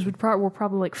 surgeons were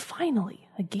probably like, finally,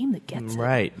 a game that gets it.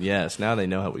 Right. Yes. Now they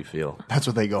know how we feel. That's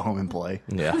what they go home and play.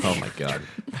 Yeah. Oh my god.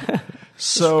 Gotta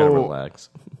So, relax.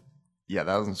 yeah,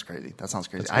 that sounds crazy. That sounds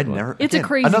crazy. a I'd good one. never. It's a again,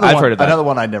 crazy Another one. I've one. heard of that. Another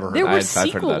one I'd never heard There of. were I've heard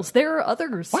of that. sequels. There are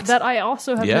others that I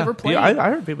also have Yeah. never played. Yeah, I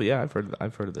heard people. Yeah,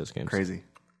 I've heard of those games. Crazy.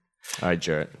 All right,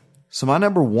 Jarrett. So my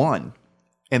number one,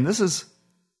 and this is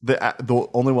the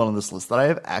only one on this list that I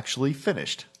have actually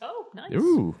finished. Oh, nice.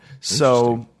 Ooh.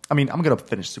 So, I mean, I'm going to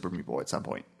finish Super Meat Boy at some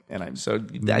point. And I'm So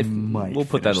might we'll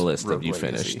put that on finish a list of Rogue you Legacy.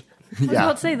 finished. I was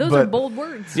about to say, those are bold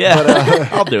words. Yeah,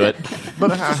 I'll do it.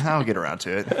 But I'll get around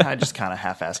to it. I just kind of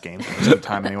half-ass games most of the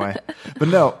time anyway. But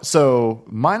no, so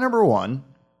my number one,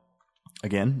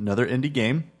 again, another indie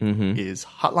game, is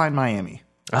Hotline Miami.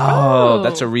 Oh,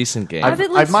 that's a recent game. I've at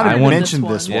I least might have heard of mentioned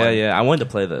this one. Yeah. I wanted to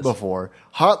play this. Before.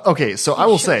 Okay, so I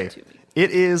will showed say, it to me.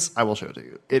 it is, I will show it to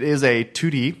you. It is a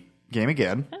 2D game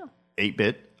again,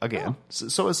 8-bit again.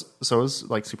 So is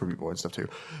like Super Meat Boy and stuff too.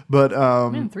 But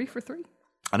Man, 3 for 3.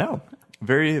 I know.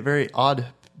 Very, very odd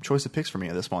choice of picks for me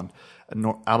this one.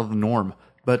 Out of the norm.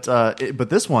 But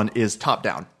this one is top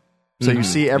down. So you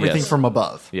see everything Yes. from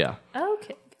above. Yeah,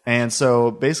 Okay. And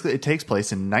so basically it takes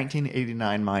place in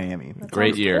 1989 Miami.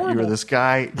 great year. You were this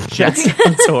guy,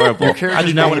 That's horrible. I character's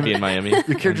do not want to name- be in Miami.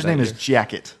 Your character's name is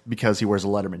Jacket because he wears a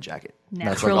Letterman jacket.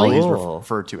 That's like all Naturally. he's Cool.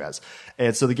 referred to as.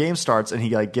 And so the game starts, and he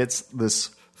like gets this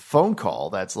phone call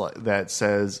that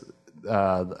says,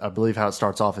 I believe how it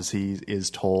starts off is he is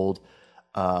told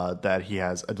that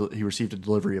he received a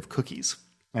delivery of cookies,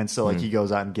 and so like he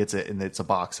goes out and gets it, and it's a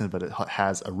box, but it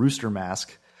has a rooster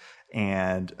mask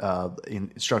and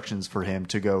instructions for him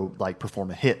to go like perform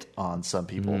a hit on some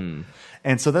people.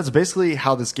 And so that's basically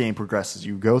how this game progresses.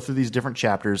 You go through these different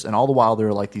chapters, and all the while there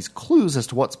are like these clues as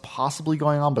to what's possibly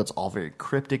going on, but it's all very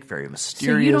cryptic, very So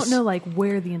mysterious. you don't know like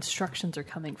where the instructions are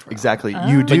coming from. Exactly.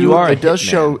 You do. you are a it does hitman.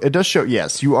 show. It does show.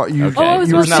 Yes, you are. You. Okay. Oh, I was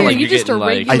It's about to not say, like are you you're just a getting,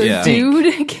 like- regular I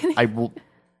think- dude? I will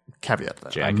caveat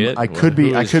that. Jacket? I could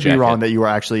be. Who I is could be Jacket? wrong that you are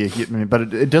actually a hitman,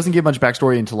 but it doesn't give much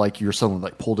backstory into like you're someone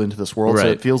like pulled into this world. So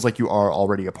Right. it feels like you are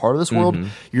already a part of this world.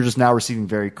 You're just now receiving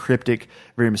very cryptic,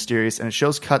 very mysterious, and it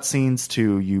shows cutscenes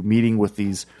to you meeting with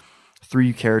these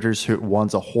three characters. Who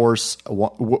one's a horse,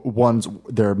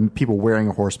 there are people wearing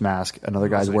a horse mask. Another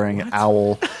guy's wearing an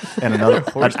owl, and another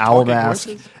an owl mask,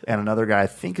 and another guy I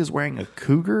think is wearing a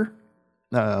cougar.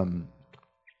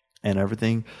 And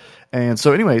everything. And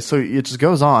so anyway, so it just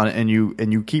goes on, and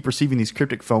you keep receiving these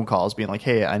cryptic phone calls being like,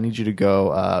 hey, I need you to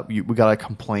go, we got a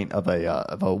complaint of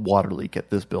a water leak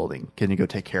at this building. Can you go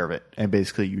take care of it? And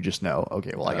basically you just know,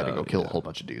 okay, well, I got to go kill a whole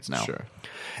bunch of dudes now. Sure.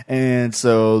 And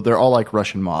so they're all like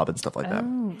Russian mob and stuff like that.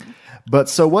 But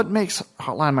so what makes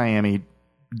Hotline Miami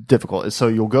difficult is so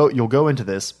you'll go into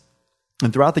this,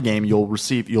 and throughout the game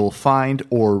you'll find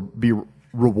or be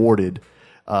rewarded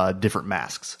different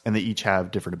masks, and they each have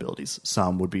different abilities.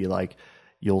 Some would be like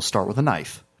you'll start with a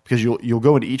knife because you'll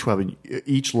go into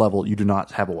each level. You do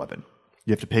not have a weapon.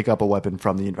 You have to pick up a weapon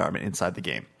from the environment inside the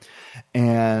game.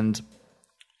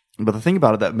 But the thing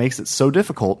about it that makes it so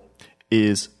difficult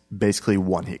is basically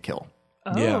one hit kill.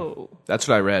 Oh. Yeah. That's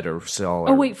what I read or saw.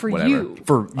 Oh, wait, for whatever. you.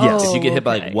 Yes. If you get hit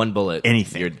by okay. like one bullet,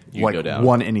 anything. you like go down.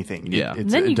 one anything. Yeah. And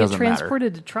then you get doesn't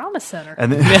transported to trauma center.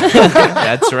 And then,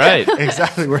 That's right.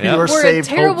 exactly where you are where saved,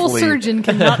 a terrible hopefully, surgeon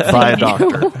cannot by a save you.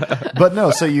 doctor. But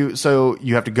no, so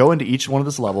you have to go into each one of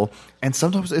this level, and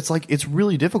sometimes it's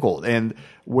really difficult, and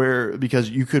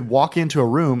because you could walk into a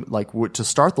room like to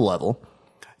start the level.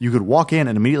 You could walk in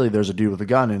and immediately there's a dude with a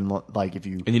gun, and like if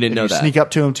you sneak up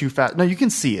to him too fast, no, you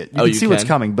can see it. You can see what's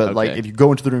coming, but like if you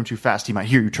go into the room too fast, he might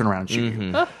hear you turn around and shoot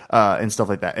you, and stuff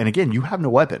like that. And again, you have no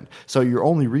weapon, so your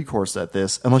only recourse at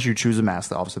this, unless you choose a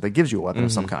mask officer that gives you a weapon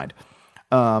of some kind.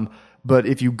 But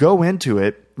if you go into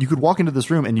it, you could walk into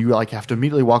this room and you like have to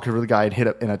immediately walk over to the guy and hit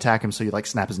up and attack him. So you like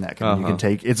snap his neck and you can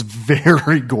take. It's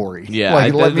very gory. Yeah,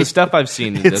 the stuff I've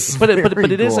seen. But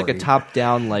it is like a gory. top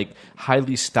down, like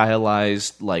highly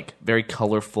stylized, like very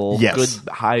colorful, good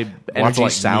high energy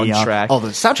soundtrack. Oh, the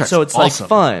soundtrack. So it's awesome. like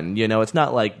fun. It's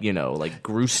not like like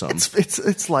gruesome.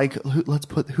 It's like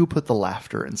who put the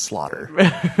laughter in Slaughter.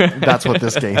 That's what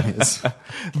this game is.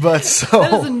 But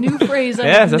That is a new phrase.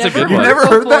 That's a good one. You never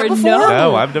heard that before?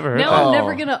 No, I've never heard that. Now I'm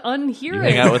never going to unhear You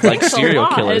it. hang out with like It's a serial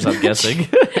lot. killers, I'm guessing.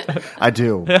 I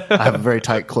do. I have a very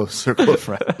tight, close circle of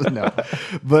friends. No,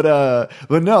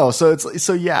 but no. So it's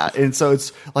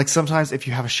like sometimes if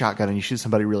you have a shotgun and you shoot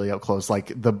somebody really up close, like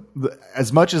the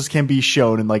as much as can be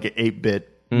shown in like an 8-bit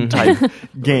type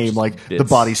game, like the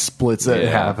body splits it in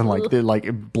half and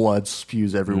like blood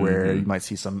spews everywhere. You might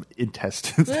see some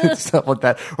intestines and stuff like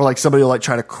that, or like somebody will like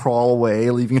try to crawl away,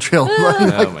 leaving a trail,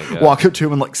 walk up to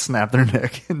him and like snap their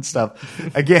neck and stuff.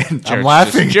 Again, I'm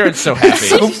laughing. Jared's so happy. It's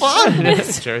so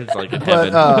fun. Jared's like in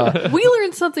heaven. We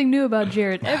learn something new about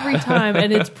Jared every time,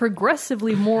 and it's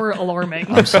progressively more alarming.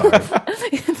 I'm sorry.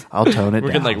 I'll tone it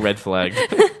We're down. getting like red flag.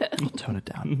 I'll tone it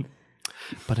down.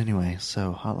 But anyway,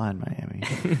 so Hotline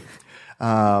Miami.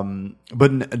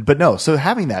 But no, so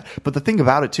having that. But the thing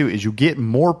about it too is you get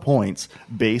more points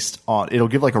based on, it'll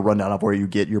give like a rundown of where you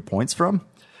get your points from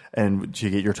and you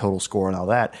get your total score and all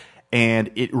that.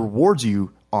 And it rewards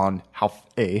you on how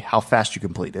fast you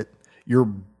complete it,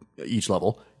 each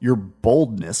level, your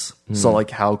boldness. So like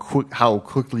how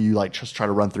quickly you like just try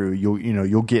to run through,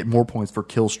 you'll get more points for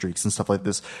kill streaks and stuff like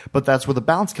this. But that's where the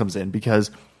balance comes in,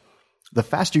 because the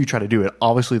faster you try to do it,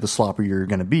 obviously the sloppier you're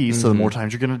going to be, so the more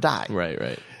times you're going to die.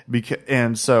 Right.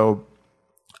 And so,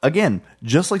 again,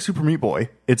 just like Super Meat Boy,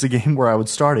 it's a game where I would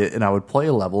start it and I would play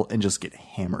a level and just get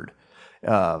hammered,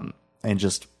 and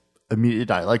just immediately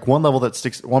die. Like one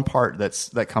part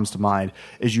that comes to mind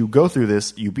is you go through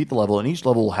this, you beat the level, and each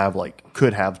level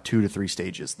could have 2 to 3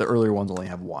 stages. The earlier ones only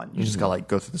have 1. You just got to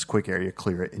go through this quick area,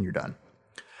 clear it, and you're done.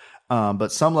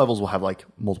 But some levels will have like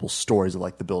multiple stories of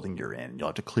like the building you're in. You'll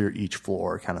have to clear each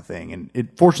floor kind of thing. And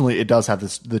fortunately it does have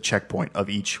the checkpoint of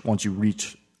each. Once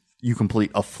you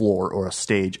complete a floor or a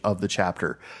stage of the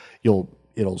chapter, it'll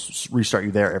restart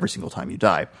you there every single time you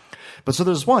die. But so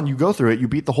there's one, you go through it, you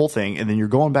beat the whole thing, and then you're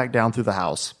going back down through the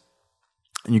house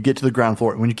and you get to the ground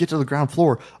floor. And when you get to the ground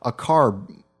floor, a car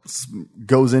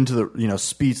goes into the,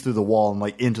 speeds through the wall and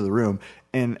like into the room,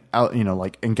 and out,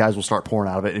 and guys will start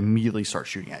pouring out of it and immediately start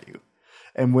shooting at you.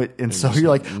 And so you're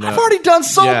like, I've already done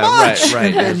so much.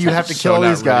 Right. And you have to kill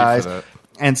these guys.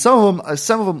 And some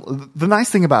of them, the nice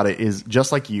thing about it is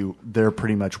just like they're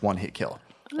pretty much one hit kill.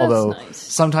 That's Although nice.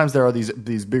 sometimes there are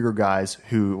these bigger guys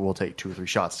who will take 2 or 3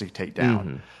 shots to take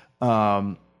down.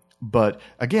 But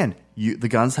again, the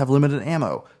guns have limited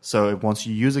ammo. So once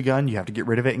you use a gun, you have to get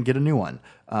rid of it and get a new one.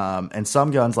 And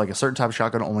some guns, like a certain type of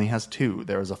shotgun, only has 2.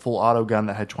 There was a full auto gun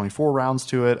that had 24 rounds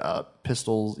to it.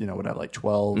 Pistols, would have like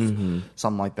 12,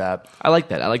 something like that. I like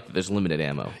that. I like that there's limited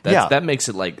ammo. That makes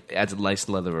it like adds a nice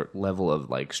level of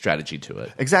like strategy to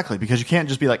it. Exactly, because you can't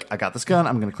just be like, I got this gun,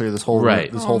 I'm going to clear this whole man.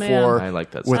 floor. I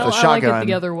like that with stuff. a shotgun. I like it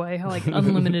the other way. I like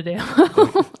unlimited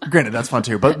ammo. Granted, that's fun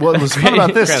too. But what was fun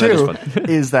about this too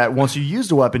is that once you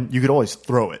used a weapon, you could always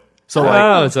throw it. So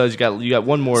so you got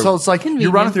one more. So it's like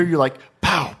you're running through, you're like,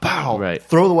 pow, pow, right.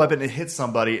 Throw the weapon, it hits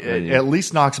somebody, it at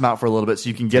least knocks them out for a little bit, so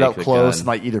you can get up close and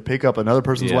like either pick up another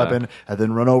person's weapon and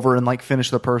then run over and like finish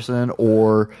the person,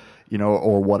 or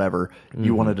or whatever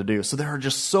you wanted to do. So there are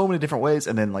just so many different ways.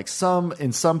 And then like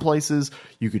in some places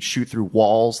you could shoot through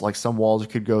walls, like some walls you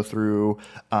could go through.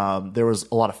 There was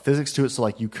a lot of physics to it. So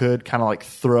like you could kind of like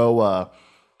throw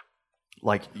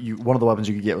one of the weapons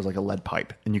you could get was like a lead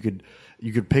pipe, and you could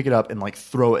pick it up and like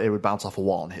throw it. It would bounce off a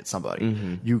wall and hit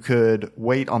somebody. You could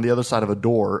wait on the other side of a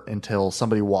door until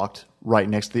somebody walked right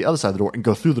next to the other side of the door and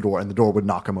go through the door, and the door would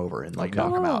knock them over and like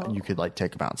knock them out, and you could like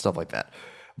take them out and stuff like that.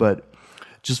 But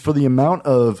just for the amount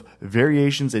of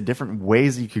variations and different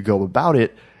ways that you could go about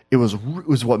it, it was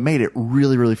what made it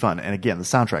really, really fun. And again, the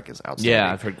soundtrack is outstanding.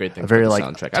 Yeah, I've heard great things a very about the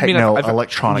like soundtrack. techno I've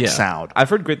electronic sound. I've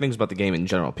heard great things about the game in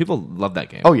general. People love that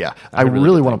game. Oh yeah, I heard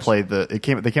really good want to things. play they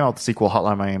came out with the sequel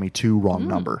Hotline Miami 2 Wrong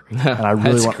Number, and I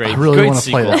That's want great. I really Great want to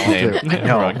play sequel that name. one too. I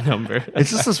know. Wrong Number.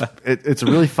 It's just this, it's a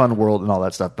really fun world and all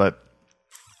that stuff, but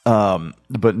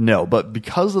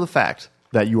because of the fact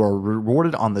that you are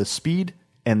rewarded on the speed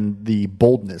and the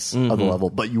boldness of the level,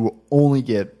 but you will only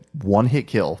get one hit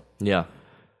kill. Yeah.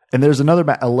 And there's a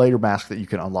later mask that you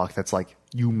can unlock that's like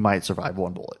you might survive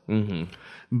one bullet. Mm-hmm.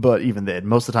 But even then,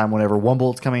 most of the time, whenever one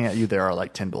bullet's coming at you, there are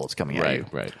like 10 bullets coming at you.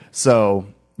 Right. So,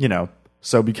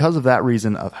 so because of that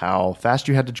reason of how fast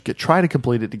you had to try to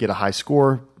complete it to get a high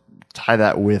score, tie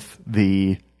that with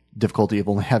the difficulty of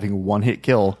only having one hit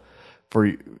kill for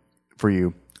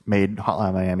you made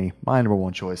Hotline Miami my number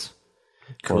one choice.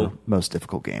 Cool. For most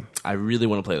difficult game. I really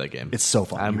want to play that game. It's so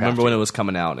fun. I remember when it was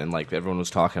coming out and like everyone was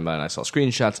talking about it and I saw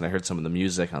screenshots and I heard some of the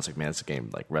music and I was like, man, it's a game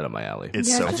like right up my alley. It's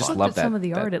Yeah, so I just fun. looked at some of the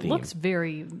that art. It theme. looks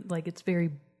very it's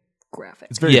very graphic.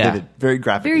 It's very Yeah. vivid, very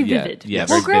graphic. very yeah, vivid. yeah, well,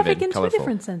 very graphic vivid, in colorful. two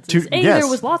different senses. Yes. There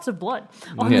was lots of blood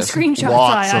on Yes. the screenshots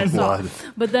Lots I of saw, blood.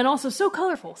 but then also so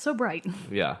colorful, so bright.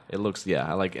 Yeah, it looks. Yeah,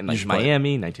 I like. And like should play it.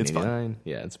 Miami, 1989.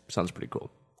 Yeah, it sounds pretty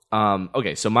cool.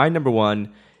 Okay, so my number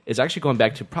one is actually going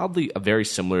back to probably a very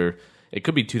similar. It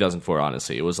could be 2004.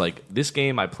 Honestly, it was like this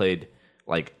game I played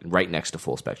like right next to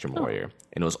Full Spectrum Warrior,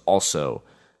 and it was also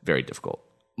very difficult.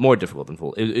 More difficult than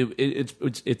Full.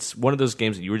 It's one of those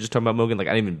games that you were just talking about, Mogan. Like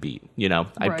I didn't even beat.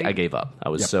 Right. I gave up. I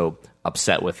was so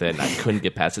upset with it, and I couldn't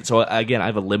get past it. So again, I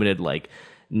have a limited like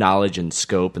knowledge and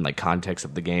scope and like context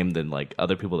of the game than like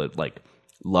other people that like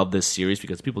love this series,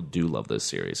 because people do love this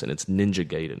series, and it's Ninja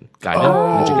Gaiden.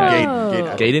 Ninja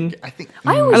Gaiden. Gaiden? I think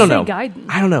I always I don't say know. Gaiden.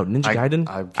 I don't know. Ninja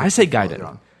Gaiden? I say completely Gaiden.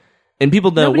 wrong. And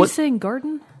people know Nobody's what. saying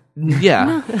garden.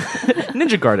 Yeah.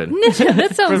 Ninja Garden.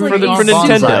 That sounds For like the- a for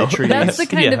Nintendo. Bonsai trees. That's the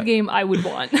kind Yeah. of game I would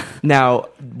want. Now,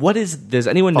 does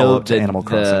anyone Follow know up to Animal the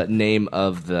Crossing. name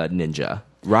of the ninja?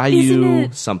 Isn't Ryu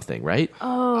it- something, right?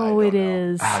 Oh, it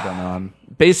is. I don't know.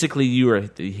 Basically, you are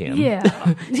him. Yeah,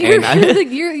 you're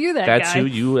that guy. That's who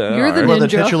you are. You're the Well, the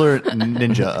ninja. titular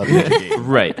ninja of Ninja Gaiden.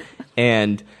 Right.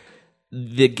 And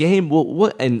the game, well,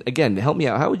 what? And again, help me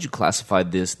out. How would you classify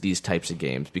these types of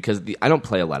games? Because I don't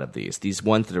play a lot of these. These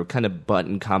ones that are kind of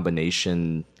button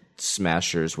combination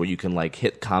smashers where you can like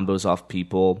hit combos off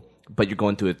people, but you're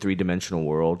going through a 3-dimensional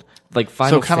world. Like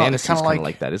Final Fantasy is kind of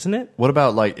like that, isn't it? What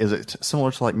about like, is it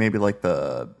similar to like maybe like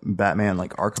the Batman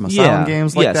like Arkham Asylum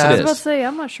games like Yes, that? it I was is. about to say,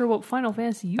 I'm not sure what Final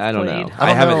Fantasy you've I don't played. know.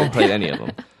 I haven't know. played any of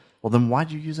them. Well, then why'd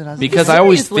you use it as Because I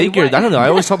always Seriously, figured, why? I don't know, I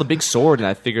always saw the big sword and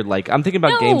I figured like, I'm thinking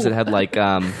about No. games that had like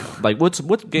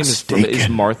what game is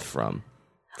Mistaken. Marth from,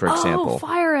 for example? Oh,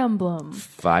 Fire Emblem.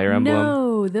 Fire Emblem?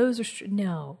 No, those are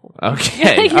no.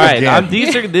 Okay, all right.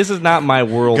 Again. This is not my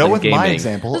world Go in with gaming. my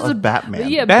example This is a- of Batman.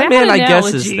 Yeah, Batman, I guess,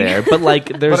 analogy. is there, but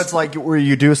like there's But it's like where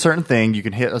you do a certain thing, you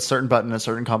can hit a certain button, a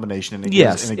certain combination, and it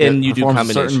yes, gives, and you do performs a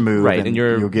combination, certain move, right? And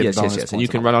you're you'll get yes, bonus and points you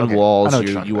can and run all on that. Okay, walls. I know what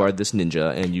you're talking You are about. this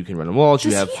ninja, and you can run on walls.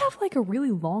 Does you have he have like a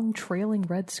really long trailing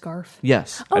red scarf?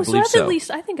 yes, Oh, I so believe that's so. at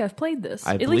least. I think I've played this.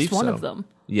 I at believe least one so. of them.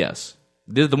 Yes,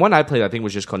 the one I played, I think,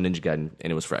 was just called Ninja Gaiden,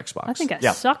 and it was for Xbox. I think I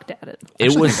Yeah. sucked at it.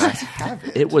 it was. think I have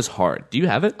it. It was hard. Do you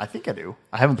have it? I think I do.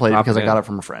 I haven't played it because I Okay. got it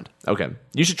from a friend. Okay,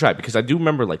 you should try it because I do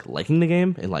remember like liking the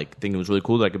game and like thinking it was really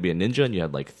cool that I could be a ninja and you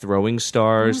had like throwing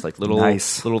stars, like little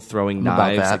Nice. little throwing I'm about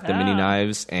knives, that. like the mini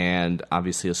knives, and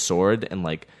obviously a sword. And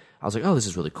like I was like, oh, this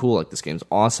is really cool. Like this game's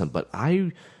awesome. But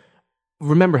I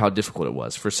remember how difficult it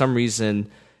was. For some reason,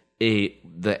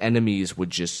 the enemies would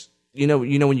just you know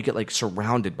when you get like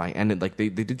surrounded by like they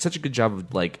did such a good job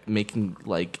of like making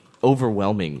like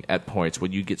overwhelming at points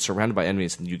when you get surrounded by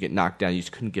enemies and you get knocked down, you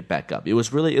just couldn't get back up. It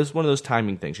was one of those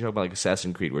timing things. You know about like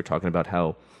Assassin's Creed, we were talking about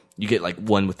how you get like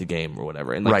one with the game or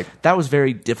whatever, and like Right. that was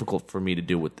very difficult for me to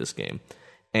do with this game.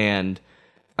 And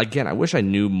again, I wish I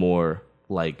knew more.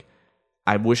 Like,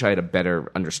 I wish I had a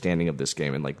better understanding of this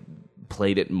game and like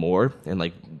played it more and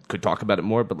like could talk about it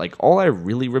more. But like all I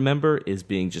really remember is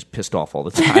being just pissed off all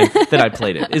the time that I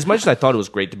played it. As much as I thought it was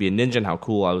great to be a ninja and how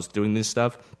cool I was doing this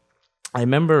stuff, I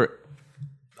remember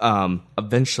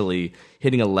eventually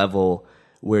hitting a level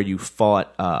where you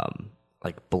fought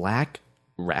like black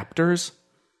raptors,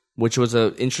 which was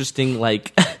a interesting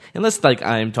like unless like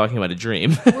I'm talking about a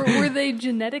dream. Were they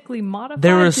genetically modified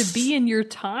There was- to be in your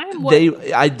time? What?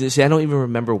 I don't even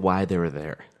remember why they were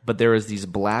there, but there was these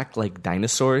black like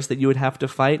dinosaurs that you would have to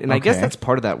fight, and I guess Okay. that's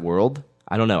part of that world.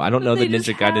 I don't know. I don't know the they just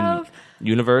Ninja Gaiden have-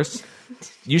 universe.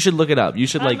 You should look it up. You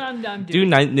should like I'm do doing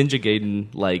Ninja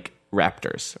Gaiden like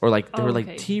raptors or like there were like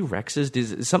Okay. T-Rexes.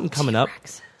 Is something coming up?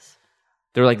 T-Rexes.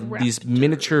 They're like these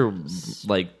miniature,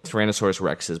 like Tyrannosaurus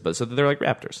Rexes, but so they're like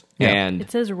raptors. Yeah. And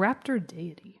it says raptor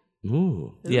deity.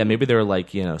 Ooh. Yeah, maybe they're like,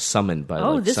 summoned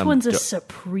by this one's a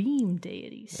supreme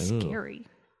deity. Scary.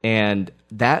 And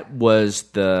that was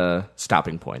the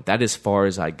stopping point. That is as far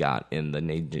as I got in the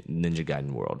Ninja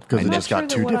Gaiden world. Because it just got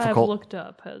too difficult. What I've looked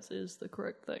up is the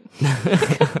correct thing.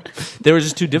 They were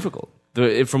just too difficult.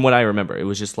 From what I remember, it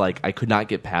was just like I could not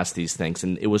get past these things.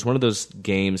 And it was one of those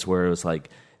games where it was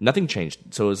like nothing changed.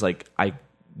 So it was like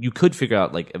you could figure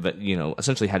out like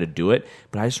essentially how to do it,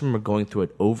 but I just remember going through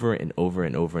it over and over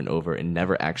and over and over and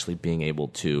never actually being able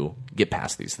to get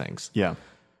past these things. Yeah.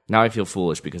 Now I feel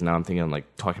foolish because now I'm thinking I'm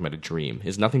like talking about a dream.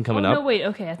 Is nothing coming up? No, wait.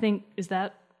 Okay, I think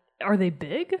are they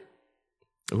big?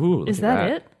 Ooh, is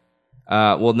that it?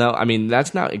 Well, no. I mean,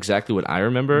 that's not exactly what I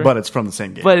remember. But it's from the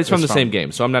same game. But it's from the same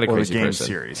game, so I'm not a crazy game person.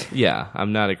 Series. Yeah,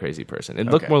 I'm not a crazy person. It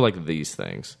looked more like these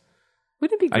things.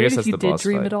 Wouldn't it be great if you did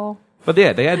dream it all? But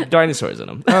yeah, they had dinosaurs in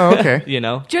them. Oh, okay.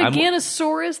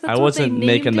 Giganosaurus. That's I wasn't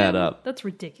making that up. That's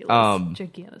ridiculous.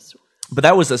 Giganosaurus. But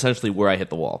that was essentially where I hit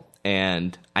the wall,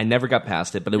 and I never got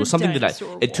past it. But it was something that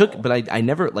took. But I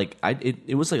never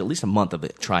it was like at least a month of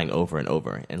it trying over and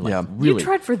over, and really. You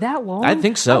tried for that long? I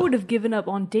think so. I would have given up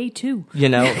on day 2.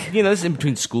 This is in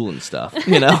between school and stuff.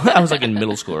 I was like in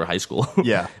middle school or high school.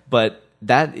 Yeah. But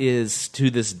that is to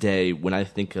this day when I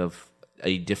think of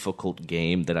a difficult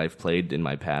game that I've played in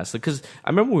my past. Because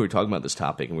I remember we were talking about this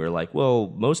topic and we were like,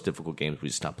 well, most difficult games we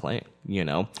just stop playing,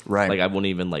 Right. Like I won't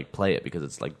even like play it because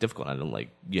it's like difficult. I don't like,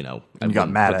 I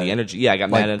got mad at the it. energy. Yeah, I got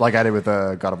mad at it. Like I did with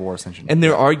God of War Ascension. And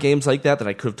there are games like that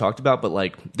I could have talked about, but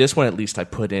like this one at least I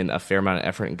put in a fair amount of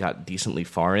effort and got decently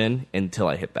far in until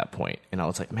I hit that point. And I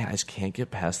was like, man, I just can't get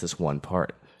past this one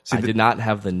part. I did not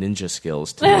have the ninja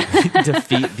skills to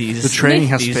defeat these. The training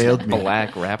has failed me.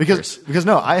 Black raptors. Because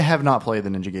no, I have not played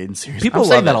the Ninja Gaiden series. I'm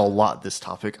saying that a lot. This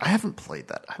topic, I haven't played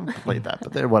that.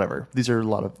 But whatever. These are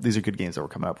good games that we're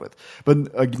coming up with. But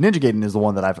Ninja Gaiden is the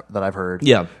one that I've heard.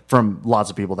 From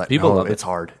lots of people that love it's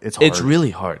hard. It's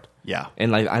really hard. Yeah.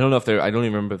 And like I don't even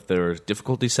remember if there were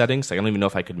difficulty settings. Like, I don't even know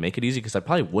if I could make it easy because I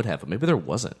probably would have, but maybe there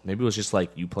wasn't. Maybe it was just like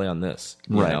you play on this,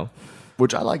 you know.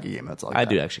 Which I like a game that's like I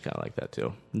do actually kind of like that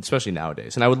too, especially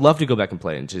nowadays. And I would love to go back and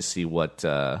play it and just see what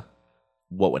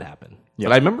would happen. Yep.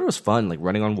 But I remember it was fun, like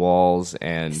running on walls,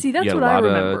 and you had a lot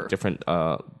of different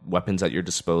weapons at your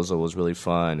disposal was really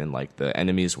fun, and like the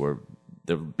enemies were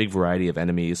the big variety of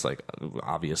enemies, like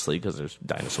obviously because there's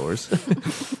dinosaurs,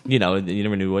 and you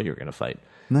never knew what you were going to fight.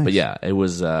 Nice. But yeah, it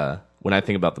was when I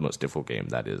think about the most difficult game,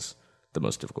 that is the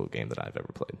most difficult game that I've ever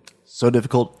played. So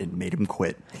difficult, it made him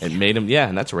quit. It made him,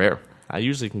 and that's rare. I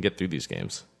usually can get through these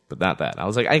games, but not that. I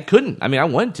was like, I couldn't. I mean, I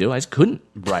wanted to. I just couldn't.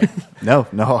 Right. No.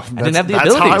 I didn't have the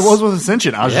abilities. That's how I was with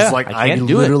Ascension. I was just like, I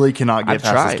literally cannot get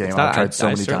past this game. I've tried so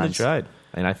many times. I tried,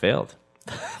 and I failed.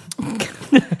 I'm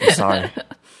sorry.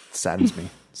 Saddens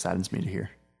me to hear.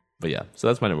 But yeah, so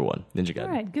that's my number 1, Ninja Gaiden. All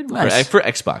right, good one. For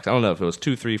Xbox. I don't know if it was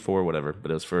 2, 3, 4, whatever,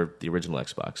 but it was for the original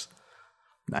Xbox.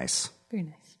 Nice. Very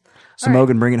nice. So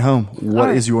Mogan, bring it home. What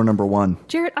is your number 1?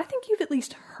 Jared, I think you've at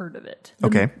least heard of it.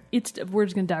 Okay. We're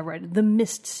just going to dive right in. The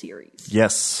Myst series.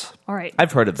 Yes. All right.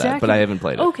 I've heard of that, but I haven't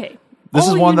played it. Okay. This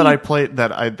is one that I played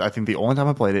that I think the only time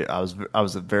I played it, I was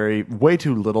way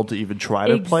too little to even try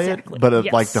to play it. But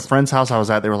at like the friend's house I was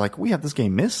at, they were like, we have this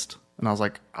game Myst. And I was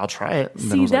like, I'll try it.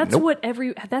 And see, that's like,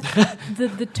 nope. That's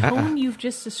the tone you've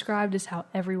just described is how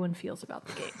everyone feels about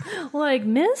the game. Like,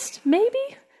 Myst, maybe?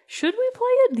 Should we play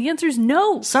it? The answer is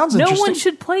no. Sounds interesting. No one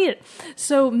should play it.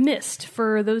 So Myst,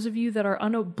 for those of you that are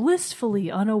blissfully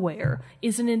unaware,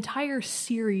 is an entire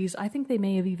series. I think they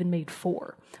may have even made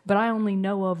 4, but I only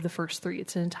know of the first 3.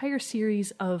 It's an entire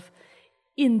series of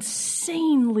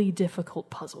insanely difficult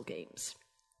puzzle games.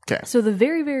 Okay. So the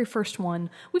very, very first one,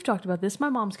 we've talked about this. My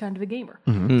mom's kind of a gamer.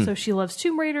 Mm-hmm. So she loves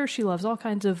Tomb Raider. She loves all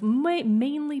kinds of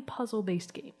mainly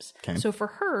puzzle-based games. Okay. So for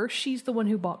her, she's the one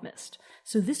who bought Myst.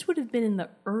 So this would have been in the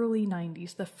early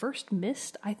 90s. The first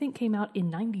Myst, I think, came out in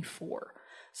 94.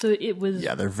 So it was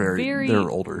they're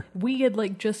older. We had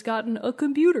like just gotten a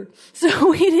computer. So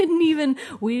we didn't even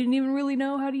really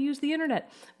know how to use the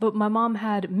internet. But my mom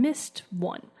had Myst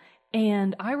 1.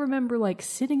 And I remember like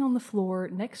sitting on the floor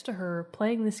next to her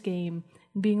playing this game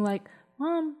and being like,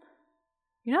 Mom,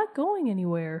 you're not going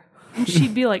anywhere. And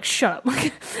she'd be like, shut up.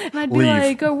 And I'd be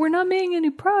like, oh, we're not making any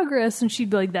progress. And she'd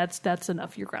be like, that's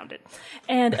enough. You're grounded.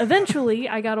 And eventually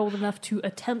I got old enough to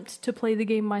attempt to play the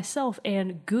game myself.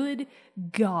 And good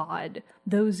God,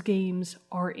 those games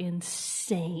are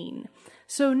insane.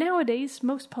 So nowadays,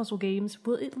 most puzzle games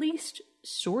will at least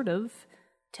sort of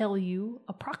tell you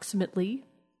approximately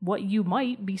what you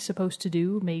might be supposed to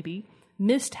do, maybe.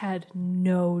 Myst had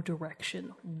no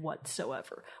direction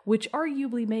whatsoever, which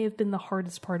arguably may have been the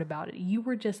hardest part about it. You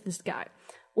were just this guy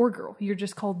or girl. You're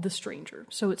just called the stranger.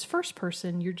 So it's first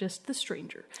person. You're just the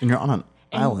stranger. And you're on an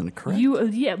island, correct?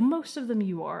 Yeah, most of them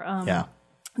you are. Yeah.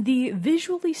 The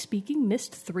visually speaking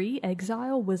Myst 3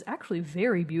 Exile was actually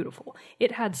very beautiful.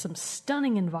 It had some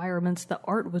stunning environments. The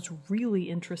art was really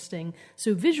interesting.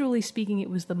 So visually speaking, it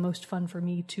was the most fun for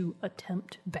me to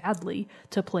attempt badly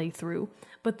to play through.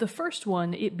 But the first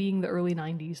one, it being the early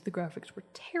 90s, the graphics were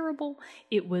terrible.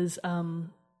 It was,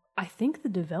 I think the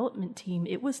development team,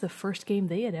 it was the first game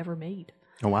they had ever made.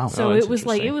 Oh wow! So it was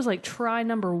like try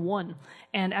number one,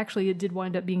 and actually it did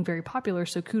wind up being very popular.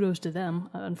 So kudos to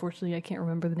them. Unfortunately, I can't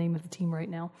remember the name of the team right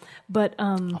now, but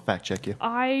I'll fact check you.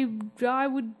 I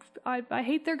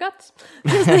hate their guts.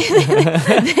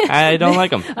 I don't like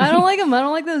them. I don't like them. I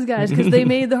don't like those guys because they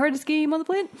made the hardest game on the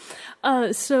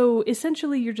planet. So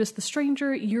essentially, you're just the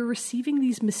stranger. You're receiving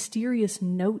these mysterious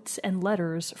notes and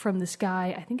letters from this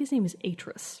guy. I think his name is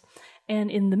Atris. And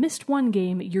in the Myst 1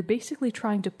 game, you're basically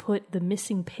trying to put the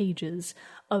missing pages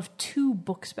of 2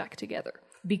 books back together.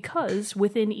 Because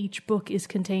within each book is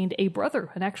contained a brother,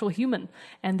 an actual human.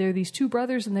 And there are these 2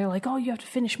 brothers, and they're like, oh, you have to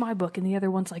finish my book. And the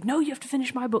other one's like, no, you have to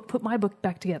finish my book, put my book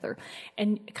back together.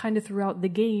 And kind of throughout the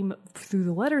game, through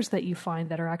the letters that you find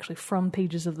that are actually from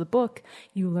pages of the book,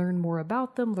 you learn more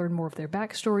about them, learn more of their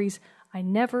backstories. I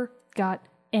never got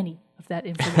any of that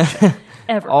information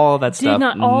ever. All that stuff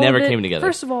never came together.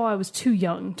 First of all, I was too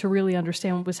young to really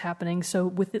understand what was happening. So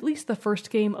with at least the first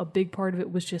game, a big part of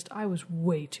it was just I was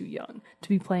way too young to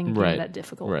be playing a game that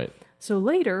difficult. Right. So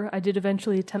later, I did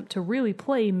eventually attempt to really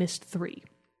play Myst 3.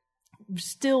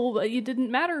 Still, it didn't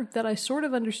matter that I sort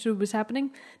of understood what was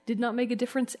happening. Did not make a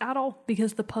difference at all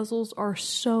because the puzzles are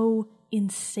so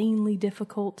insanely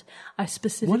difficult. I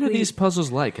specifically... What are these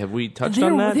puzzles like? Have we touched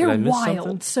on that? They're wild.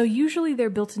 Something? So usually they're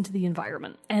built into the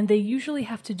environment, and they usually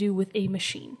have to do with a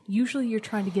machine. Usually you're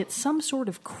trying to get some sort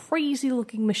of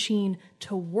crazy-looking machine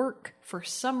to work for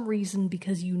some reason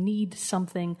because you need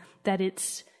something that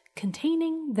it's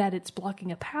containing, that it's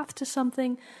blocking a path to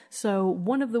something. So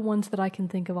one of the ones that I can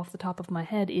think of off the top of my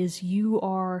head is you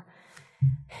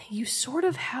sort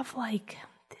of have like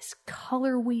this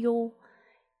color wheel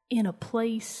in a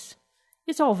place.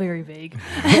 It's all very vague.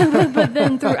 But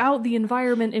then throughout the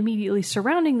environment immediately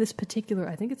surrounding this particular,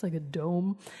 I think it's like a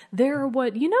dome, there are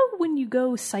when you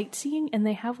go sightseeing and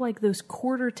they have like those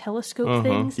quarter telescope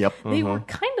things? Yep. They were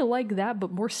kind of like that,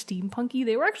 but more steampunky.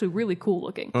 They were actually really cool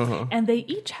looking. And they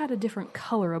each had a different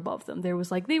color above them. There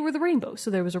was they were the rainbow.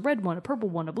 So there was a red one, a purple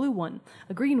one, a blue one,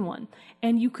 a green one.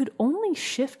 And you could only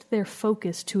shift their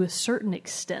focus to a certain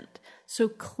extent. So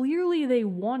clearly they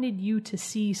wanted you to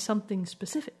see something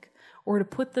specific or to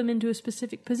put them into a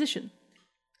specific position.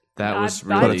 That was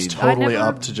really... But it's totally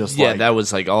up to just that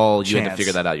was like all... You had to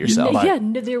figure that out yourself.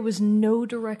 There was no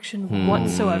direction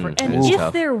whatsoever. And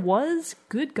if there was,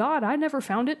 good God, I never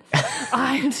found it.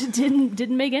 I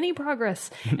didn't make any progress.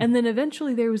 And then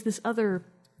eventually there was this other...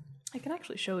 I can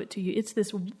actually show it to you. It's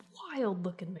this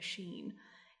wild-looking machine.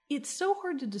 It's so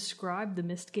hard to describe the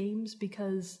Myst games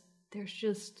because there's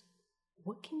just...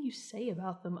 What can you say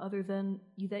about them other than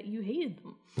that you hated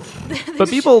them? But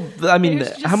people, how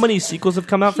many sequels have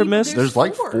come out for Myst? There's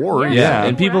like 4. Yeah.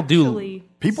 And people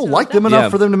People like them enough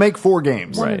for them to make 4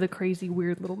 games. One of the crazy,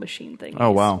 weird little machine things.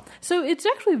 Oh, wow. So it's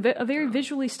actually a very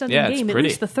visually stunning game. At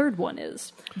least the third one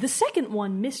is. The second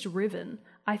one, Myst Riven,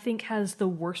 I think has the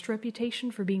worst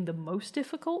reputation for being the most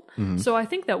difficult. So I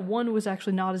think that 1 was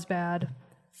actually not as bad.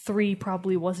 3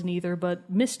 probably wasn't either, but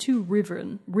Myst 2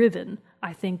 Riven,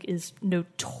 I think, is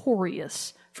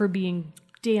notorious for being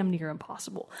damn near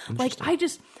impossible. Like,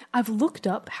 I've looked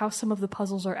up how some of the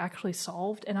puzzles are actually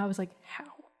solved, and I was like,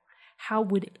 how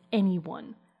would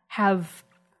anyone have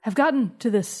gotten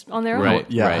to this on their own? Right,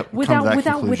 yeah.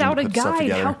 Without a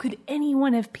guide, how could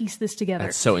anyone have pieced this together?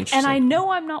 That's so interesting. And I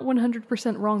know I'm not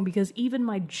 100% wrong because even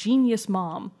my genius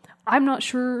mom, I'm not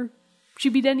sure she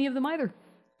beat any of them either.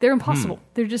 They're impossible.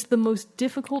 They're just the most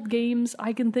difficult games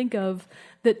I can think of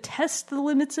that test the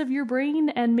limits of your brain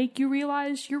and make you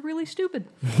realize you're really stupid.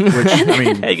 Which,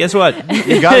 hey, guess what?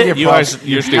 You gotta give props.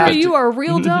 You're stupid. You are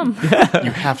real dumb.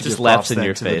 You have to just give laughs props in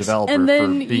your to face. the developer And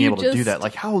then for being able to do that.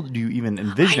 Like, how do you even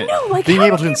envision it? Being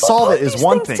able to install it is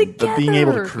one thing, but being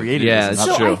able to create it is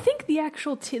not true. I think the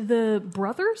actual the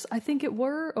brothers, I think it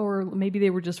were, or maybe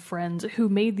they were just friends who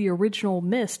made the original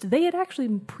Myst. They had actually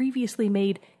previously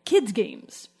made kids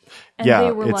games. And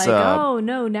they were like, oh,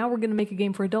 no, now we're going to make a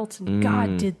game for adults. And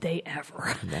God, did they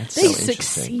ever. They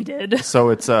succeeded. So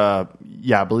it's, I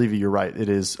believe you're right. It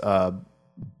is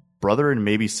brother and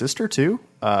maybe sister, too.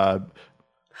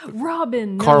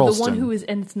 Robin, no, the Carlston. one who is,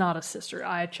 and it's not a sister.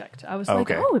 I checked. I was like,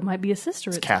 Okay. oh, it might be a sister.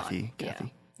 It's Kathy. not.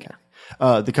 Kathy.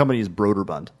 Yeah. The company is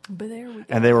Broderbund, But there we go.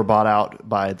 and they were bought out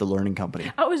by the Learning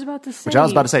Company. I was about to say. Which I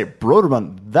was about to say,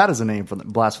 Broderbund, that is a name from the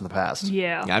Blast from the Past.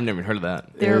 Yeah. I've never heard of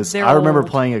that. They're I remember old.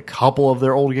 playing a couple of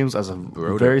their old games as a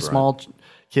very Broderbund. small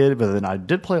kid, but then I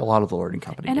did play a lot of the Learning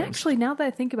Company And games. actually, now that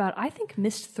I think about it, I think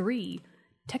Myst 3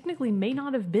 technically may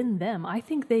not have been them. I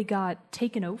think they got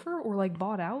taken over or like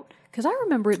bought out. Because I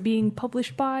remember it being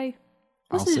published by...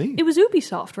 It was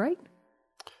Ubisoft, right?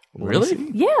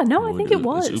 Really? Yeah, no, I think it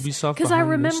was. Ubisoft Because I behind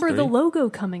remember Myst the 3? logo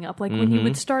coming up, like when you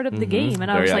would start up the game,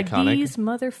 and I Very was like, iconic. these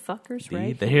motherfuckers,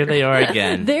 right? Here they are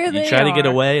again. There you they try to get are.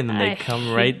 away, and then they I come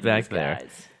hate right back these there.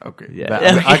 guys. Okay.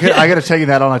 Yeah. I got to take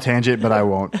that on a tangent, but I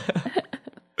won't.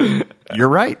 You're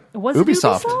right. Was it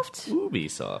Ubisoft.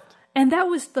 Ubisoft. And that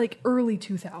was like early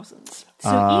 2000s.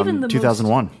 So even the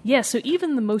 2001. So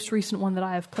even the most recent one that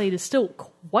I have played is still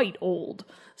quite old.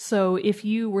 So if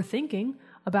you were thinking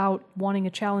about wanting a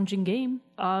challenging game,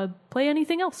 play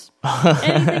anything else.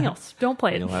 Anything else. Don't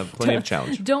play it. You'll have plenty of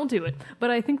challenge. Don't do it. But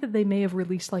I think that they may have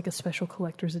released like a special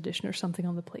collector's edition or something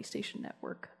on the PlayStation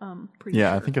Network. Pretty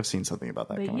Yeah, sure. I think I've seen something about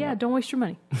that. But coming yeah, up. don't waste your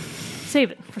money. Save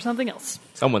it for something else.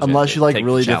 Someone's Unless gonna you like take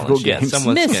really the challenge. difficult Yeah, games.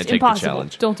 someone's going to Myst, take impossible. the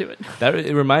challenge. Don't do it.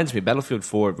 It reminds me, Battlefield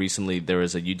 4, recently there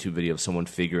was a YouTube video of someone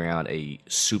figuring out a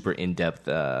super in-depth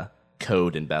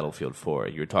code in Battlefield 4.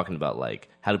 You were talking about, like,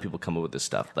 how do people come up with this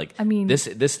stuff? Like, I mean- this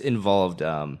involved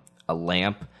a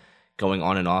lamp going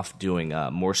on and off doing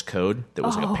Morse code that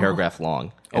was like a paragraph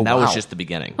long. And that was wow. just the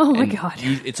beginning. Oh, my And God.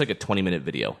 it's like a 20-minute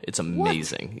video. It's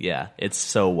amazing. Yeah, it's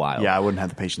so wild. Yeah, I wouldn't have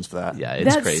the patience for that. Yeah,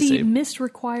 it's crazy. Myst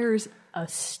requires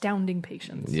astounding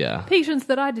patience. Yeah. Patience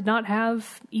that I did not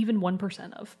have even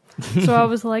 1% of. So I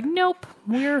was like, nope,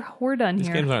 we're done These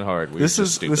here. games aren't hard. We're This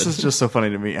just is stupid. just so funny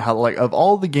to me how, like, of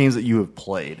all the games that you have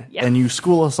played, Yeah. and you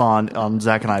school us on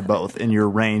Zach and I both in your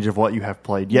range of what you have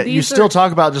played, yet you These still are-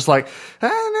 talk about just like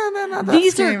no, that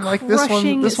These are game, like this one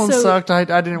crushing- so sucked. I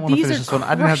didn't want to these finish are this one.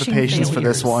 I didn't have the crushing patience for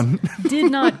this failures.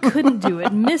 one. Couldn't do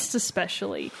it. Myst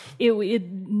especially.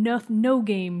 No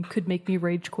game could make me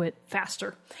rage quit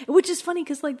faster. Which is funny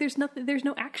because like there's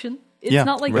no action. It's Yeah,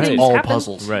 not like right. things All happen.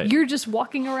 puzzles. Right. You're just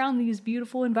walking around these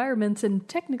beautiful environments, and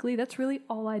technically that's really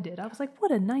all I did. I was like,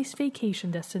 what a nice vacation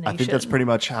destination. I think that's pretty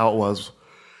much how it was.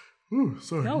 Ooh,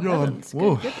 sorry, Oh, yawn. heavens.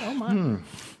 Whoa. Good. Oh, my.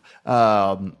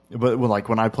 But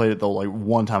when I played it though, like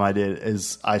one time I did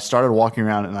is I started walking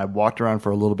around and I walked around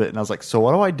for a little bit and I was like, so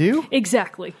what do I do?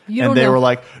 Exactly. You And don't they know. were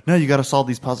like, no, you got to solve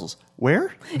these puzzles.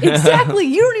 Where? Exactly.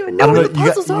 You don't even know where the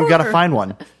puzzles are. You got to find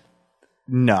one.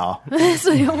 No,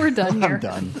 So yeah, we're done here. I'm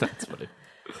done. That's funny.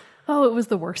 Oh, it was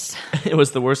the worst. It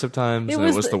was the worst of times, and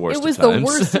it was the worst It was of times. the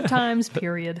worst of times,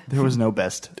 period. There was no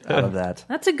best out of that.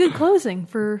 That's a good closing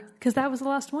because that was the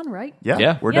last one, right?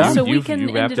 Yeah, we're Yeah, done. so we You can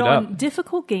wrapped end it it on up.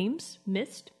 difficult games.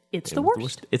 Myst. It's the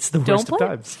worst. It's the Don't worst of play it.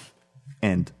 times.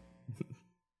 End.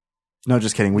 No,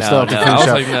 just kidding. We still have to I finish was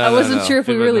up. like, no, I wasn't no, sure if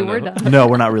we no, really no, were no. done. No,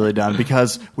 we're not really done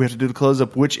because we have to do the close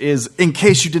up, which is, in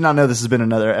case you did not know, this has been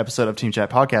another episode of Team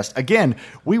Chat Podcast. Again,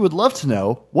 we would love to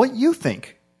know what you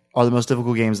think are the most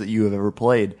difficult games that you have ever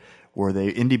played. Were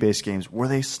they indie-based games? Were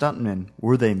they stuntmen?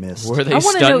 Were they Myst? Were they I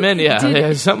wanna know, stuntmen? Yeah.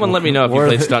 did- Someone let me know if you Were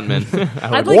played they- stuntmen.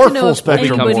 I'd like Or to know Full if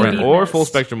Spectrum anybody Warrior. beat or Myst. Full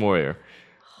Spectrum Warrior.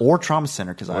 Or Trauma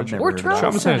Center, because I've never Or heard of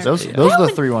Trauma that. Center. Those Yeah. are the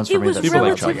That three ones for it me. was that People like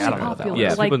relatively Trauma Center. popular.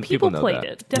 Yeah, like people people know played that.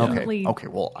 it. Definitely. Okay,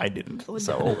 well, I didn't.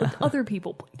 So Other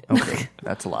people played it. okay,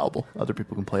 that's allowable. Other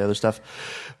people can play other stuff.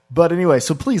 But anyway,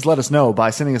 so please let us know by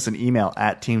sending us an email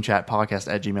at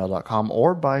teamchatpodcast@gmail.com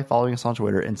or by following us on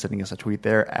Twitter and sending us a tweet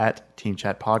there at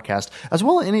teamchatpodcast, as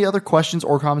well as any other questions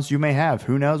or comments you may have.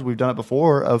 Who knows? We've done it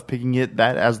before of picking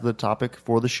that as the topic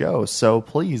for the show. So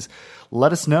please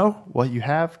let us know what you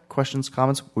have, questions,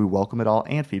 comments. We welcome it all,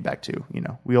 and feedback too. You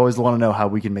know, we always want to know how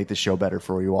we can make this show better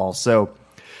for you all. So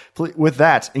with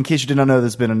that, in case you did not know,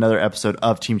 this has been another episode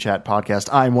of Team Chat Podcast.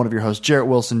 I'm one of your hosts, Jarrett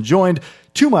Wilson, joined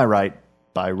to my right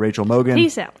by Rachel Mogan.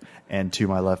 Peace out. And to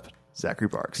my left, Zachary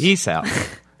Parks. Peace out.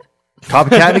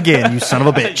 Copycat again, you son of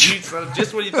a bitch.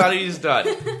 Just when you thought he was done,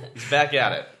 he's back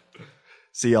at it.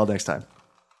 See y'all next time.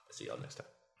 See y'all next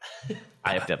time.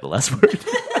 I have to have the last word.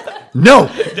 No!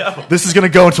 This is going to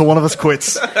go until one of us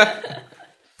quits.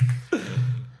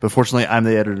 But fortunately, I'm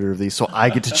the editor of these, so I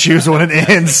get to choose when it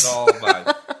ends. All mine.